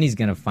 But then he's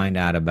going to find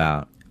out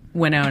about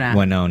Winona.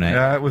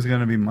 That was going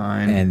to be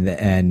mine.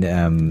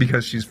 And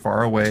because she's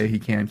far away, he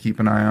can't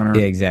keep an eye on her.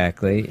 Yeah,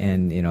 exactly.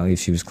 And if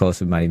she was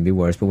close, it might even be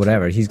worse. But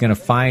whatever, he's gonna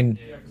find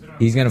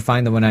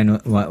the one I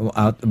know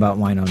out about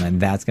Winona, and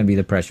that's gonna be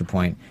the pressure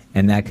point,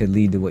 and that could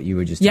lead to what you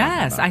were just.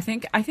 Yes, talking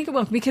about. I think it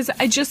will, because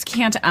I just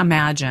can't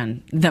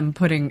imagine them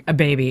putting a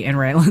baby in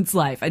Raylan's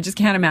life. I just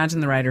can't imagine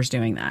the writers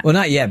doing that. Well,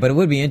 not yet, but it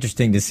would be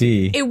interesting to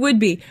see. It would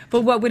be,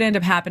 but what would end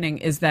up happening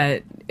is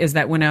that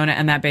Winona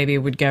and that baby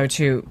would go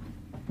to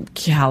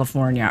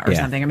California or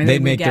something. I mean, they'd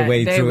would make their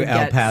way they through would El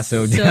get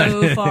Paso,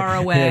 so far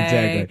away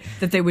Exactly.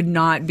 that they would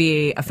not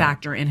be a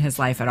factor in his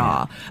life at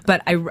all.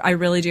 But I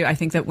really do. I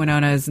think that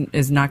Winona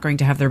is not going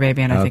to have their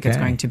baby, and I think it's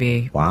Okay. going to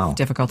be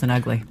difficult and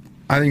ugly.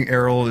 I think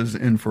Errol is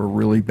in for a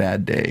really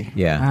bad day.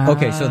 Yeah.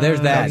 Okay, so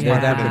there's that.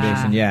 There's that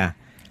prediction. Yeah.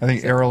 I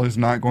think Errol is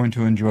not going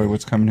to enjoy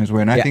what's coming his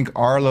way, and I Yeah. think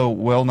Arlo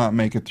will not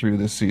make it through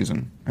this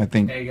season. I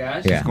think. Hey,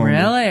 guys. he's going to-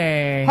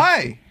 Really?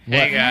 Hi.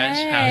 Hey guys,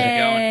 how's it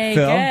going?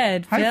 Phil?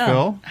 Good. Hi,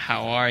 Phil.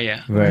 How are you?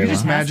 Very You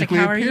just well. magically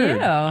How are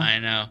appeared. you? I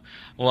know.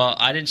 Well,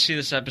 I didn't see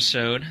this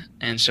episode,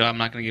 and so I'm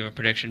not going to give a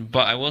prediction.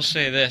 But I will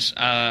say this: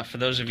 for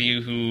those of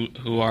you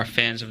who are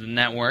fans of the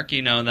network,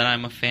 you know that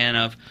I'm a fan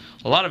of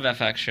a lot of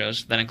FX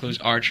shows. That includes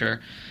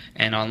Archer.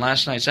 And on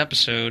last night's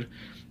episode,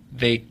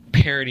 they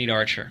parodied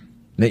Archer.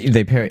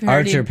 They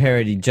Archer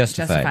parodied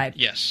Justified. Justified.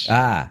 Yes.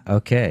 Ah,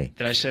 okay.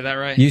 Did I say that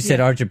right? You said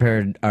Archer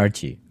parodied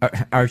Archie.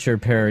 Archer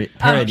parodied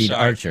sorry.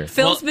 Archer.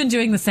 Phil's been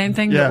doing the same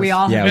thing that we Yes.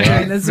 all have Yeah, been we're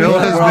doing this Phil week.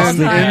 We're all has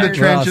been sleeping. in the We're all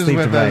trenches sleep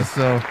with deprived. us,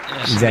 so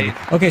Yes, Exactly. indeed.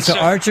 Okay, so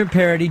Archer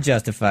parodied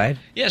Justified.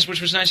 Yes,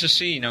 which was nice to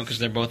see, because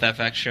they're both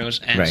FX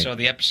shows. And Right. so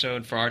the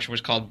episode for Archer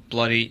was called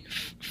Bloody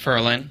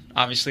Ferlin.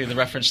 Obviously, the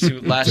reference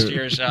to last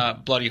year's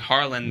Bloody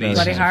Harlan, the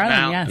Bloody Harlan,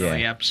 finale yes. of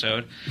the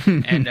episode.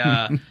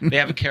 And they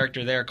have a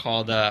character there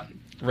called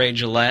Ray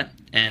Gillette,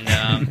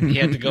 and he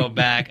had to go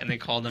back, and they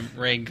called him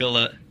Ray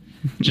Gillette,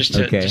 just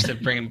to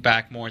bring him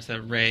back more to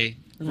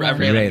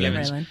Raylan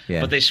Givens. Raylan.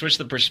 Yeah. But they switched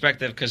the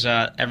perspective because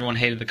everyone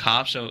hated the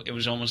cop, so it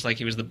was almost like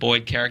he was the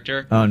Boyd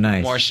character. Oh,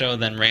 nice. More so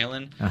than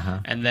Raylan. Uh-huh.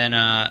 And then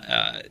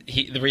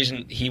the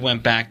reason he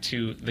went back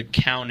to the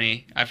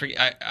county, I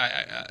forget,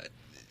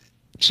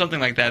 something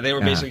like that. They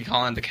were basically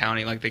calling it the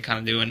county, like they kind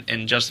of do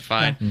in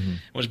Justified,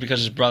 was because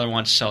his brother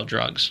wanted to sell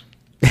drugs,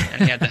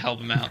 and he had to help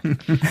him out.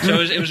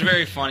 So it was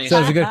very funny. So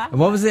it was a good.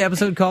 What was the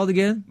episode called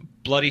again?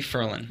 Bloody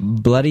Ferlin.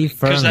 Bloody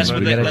Ferlin. that's what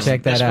We they- gotta that's-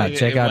 check that that's out. what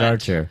Check it out went.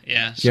 Archer.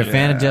 Yeah, If you're a so-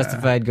 fan of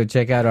Justified, go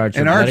check out Archer.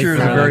 and Bloody Archer is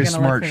a Ferlin. very gonna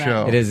smart look for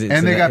that. show. It is.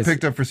 and they got it's-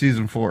 picked up for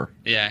season 4.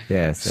 Yeah.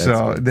 Yes. that's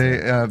So what- they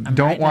don't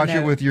writing watch a it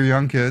note. with your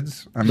young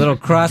kids. I'm little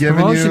cross giving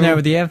promotion you- there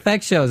with the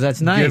FX shows.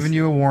 That's nice. Giving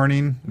you a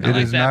warning. I It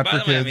like is that. not By for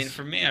the way, kids. I mean,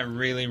 for me, I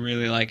really,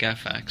 really like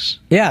FX.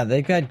 Yeah,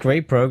 they've got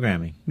great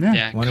programming.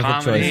 Yeah, Wonderful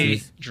comedy,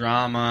 choices.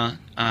 drama,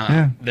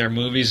 their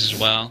movies as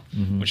well,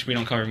 which we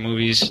don't cover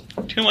movies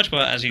too much,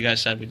 but as you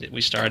guys said,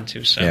 we started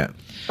to. So. Yeah.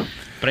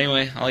 But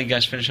anyway, I'll let you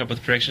guys finish up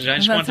with predictions. I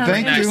just That wanted to sounds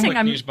bring that interesting. quick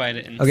I'm news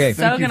bite. Okay.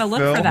 so going to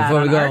look for that.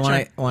 Before we on go, our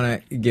I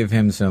want to give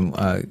him some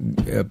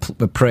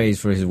praise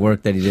for his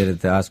work that he did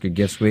at the Oscar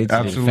gift suites. He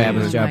did a Absolutely.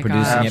 fabulous job my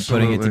producing God. it,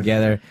 putting it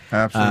together,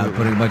 Absolutely.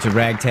 putting a bunch of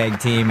ragtag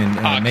team and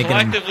making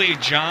them. Collectively,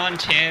 John,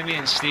 Tammy,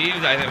 and Steve.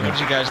 What did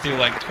you guys do?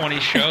 Like 20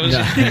 shows?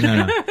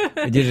 No.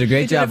 He did a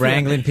great job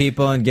wrangling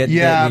people and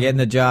getting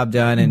the job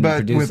done and but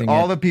producing with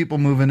all it. the people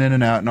moving in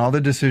and out and all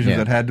the decisions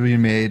that had to be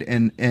made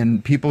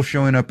and people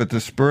showing up at the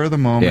spur of the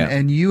moment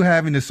and you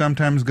having to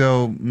sometimes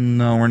go,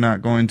 no, we're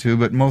not going to,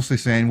 but mostly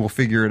saying we'll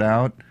figure it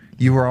out.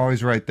 You were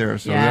always right there.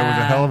 So that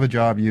was a hell of a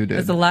job you did.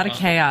 There's a lot of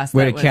chaos.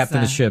 Way to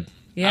captain the ship.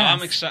 Yeah,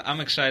 I'm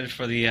excited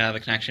for the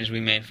connections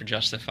we made for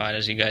Justified,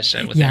 as you guys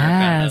said with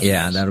Erica.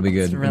 Yeah, that'll be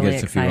good. It's really we'll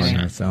get a few on exciting.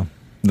 there, so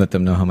let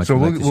them know how much So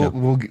we like the show.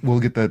 we'll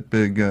get that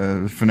big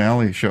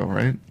finale show,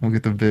 right? We'll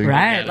get the big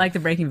right, like the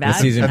Breaking Bad.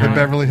 season at the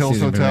premiere. Beverly Hills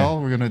Season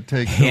Hotel. We're gonna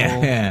take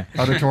the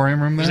whole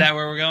auditorium room there. Is that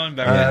where we're going?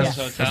 Beverly Hills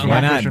Hotel? Why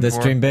not? pushing Let's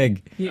for. dream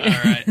big. All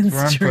right.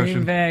 where I'm Dream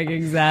pushing. big,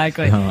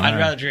 exactly. I'd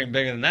rather dream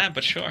bigger than that,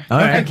 but sure. All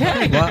right.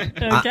 Okay. Well,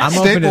 I'm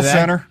open to Staples that.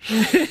 Center.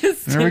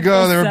 There we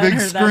go. They're a big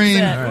Center, screen.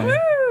 that's it. Woo!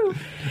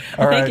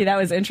 All Thank right. you. That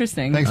was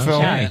interesting. Thanks, Phil.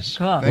 Yeah, Yes.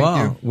 cool. Thank Well,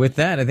 you. with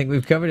that, I think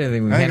we've covered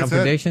everything. We've I think handled that's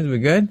it. predictions. We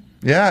good?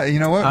 Yeah, you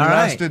know what? All we right.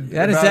 lasted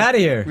That is about- outta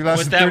here. We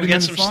lasted With that, 30 we get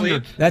minutes some longer.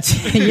 sleep.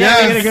 That's we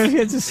Yes. gotta go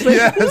get some sleep.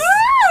 Yes.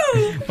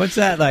 What's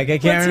that like? I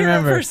can't Let's hear it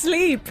remember. for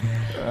sleep.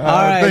 All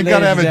right, They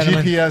gotta have a ladies and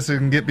gentlemen. GPS that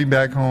can get me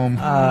back home.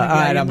 All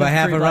right, you on live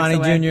behalf 3 of blocks Ronnie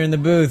away. Jr. in the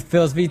booth,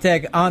 Phil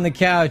Svitek on the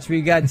couch,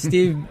 we got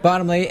Steve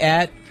Bottomley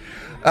at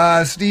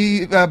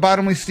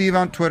Bottomley Steve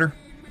on Twitter.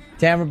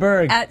 Tamara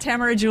Berg. At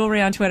Tamara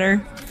Jewelry on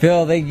Twitter.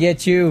 Phil, they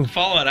get you.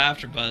 Follow at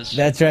AfterBuzz.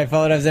 That's right,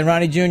 follow us. And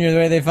Ronnie Jr.,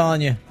 where are they following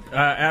you?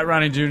 At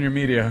Ronnie Jr.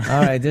 Media. All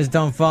right, just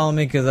don't follow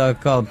me because I'll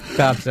call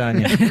cops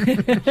on you. All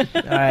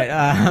right,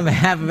 on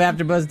behalf of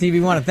AfterBuzz TV,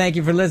 we want to thank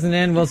you for listening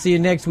in. We'll see you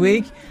next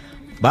week.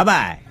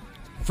 Bye-bye.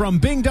 From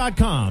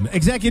Bing.com,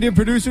 executive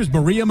producers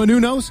Maria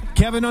Menounos,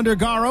 Kevin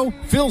Undergaro,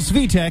 Phil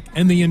Svitek,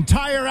 and the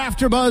entire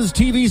AfterBuzz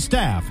TV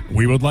staff,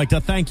 we would like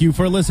to thank you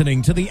for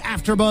listening to the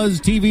AfterBuzz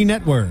TV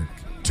network.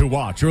 To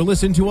watch or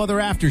listen to other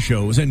after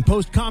shows and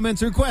post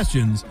comments or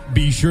questions,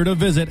 be sure to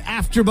visit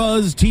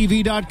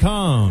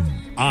AfterBuzzTV.com.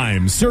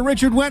 I'm Sir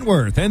Richard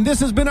Wentworth, and this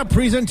has been a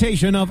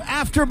presentation of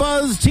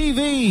AfterBuzz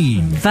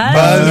TV.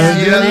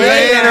 Buzz you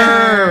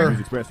later.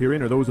 Views expressed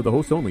herein are those of the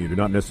hosts only and do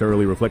not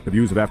necessarily reflect the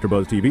views of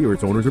AfterBuzz TV or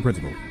its owners or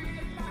principals.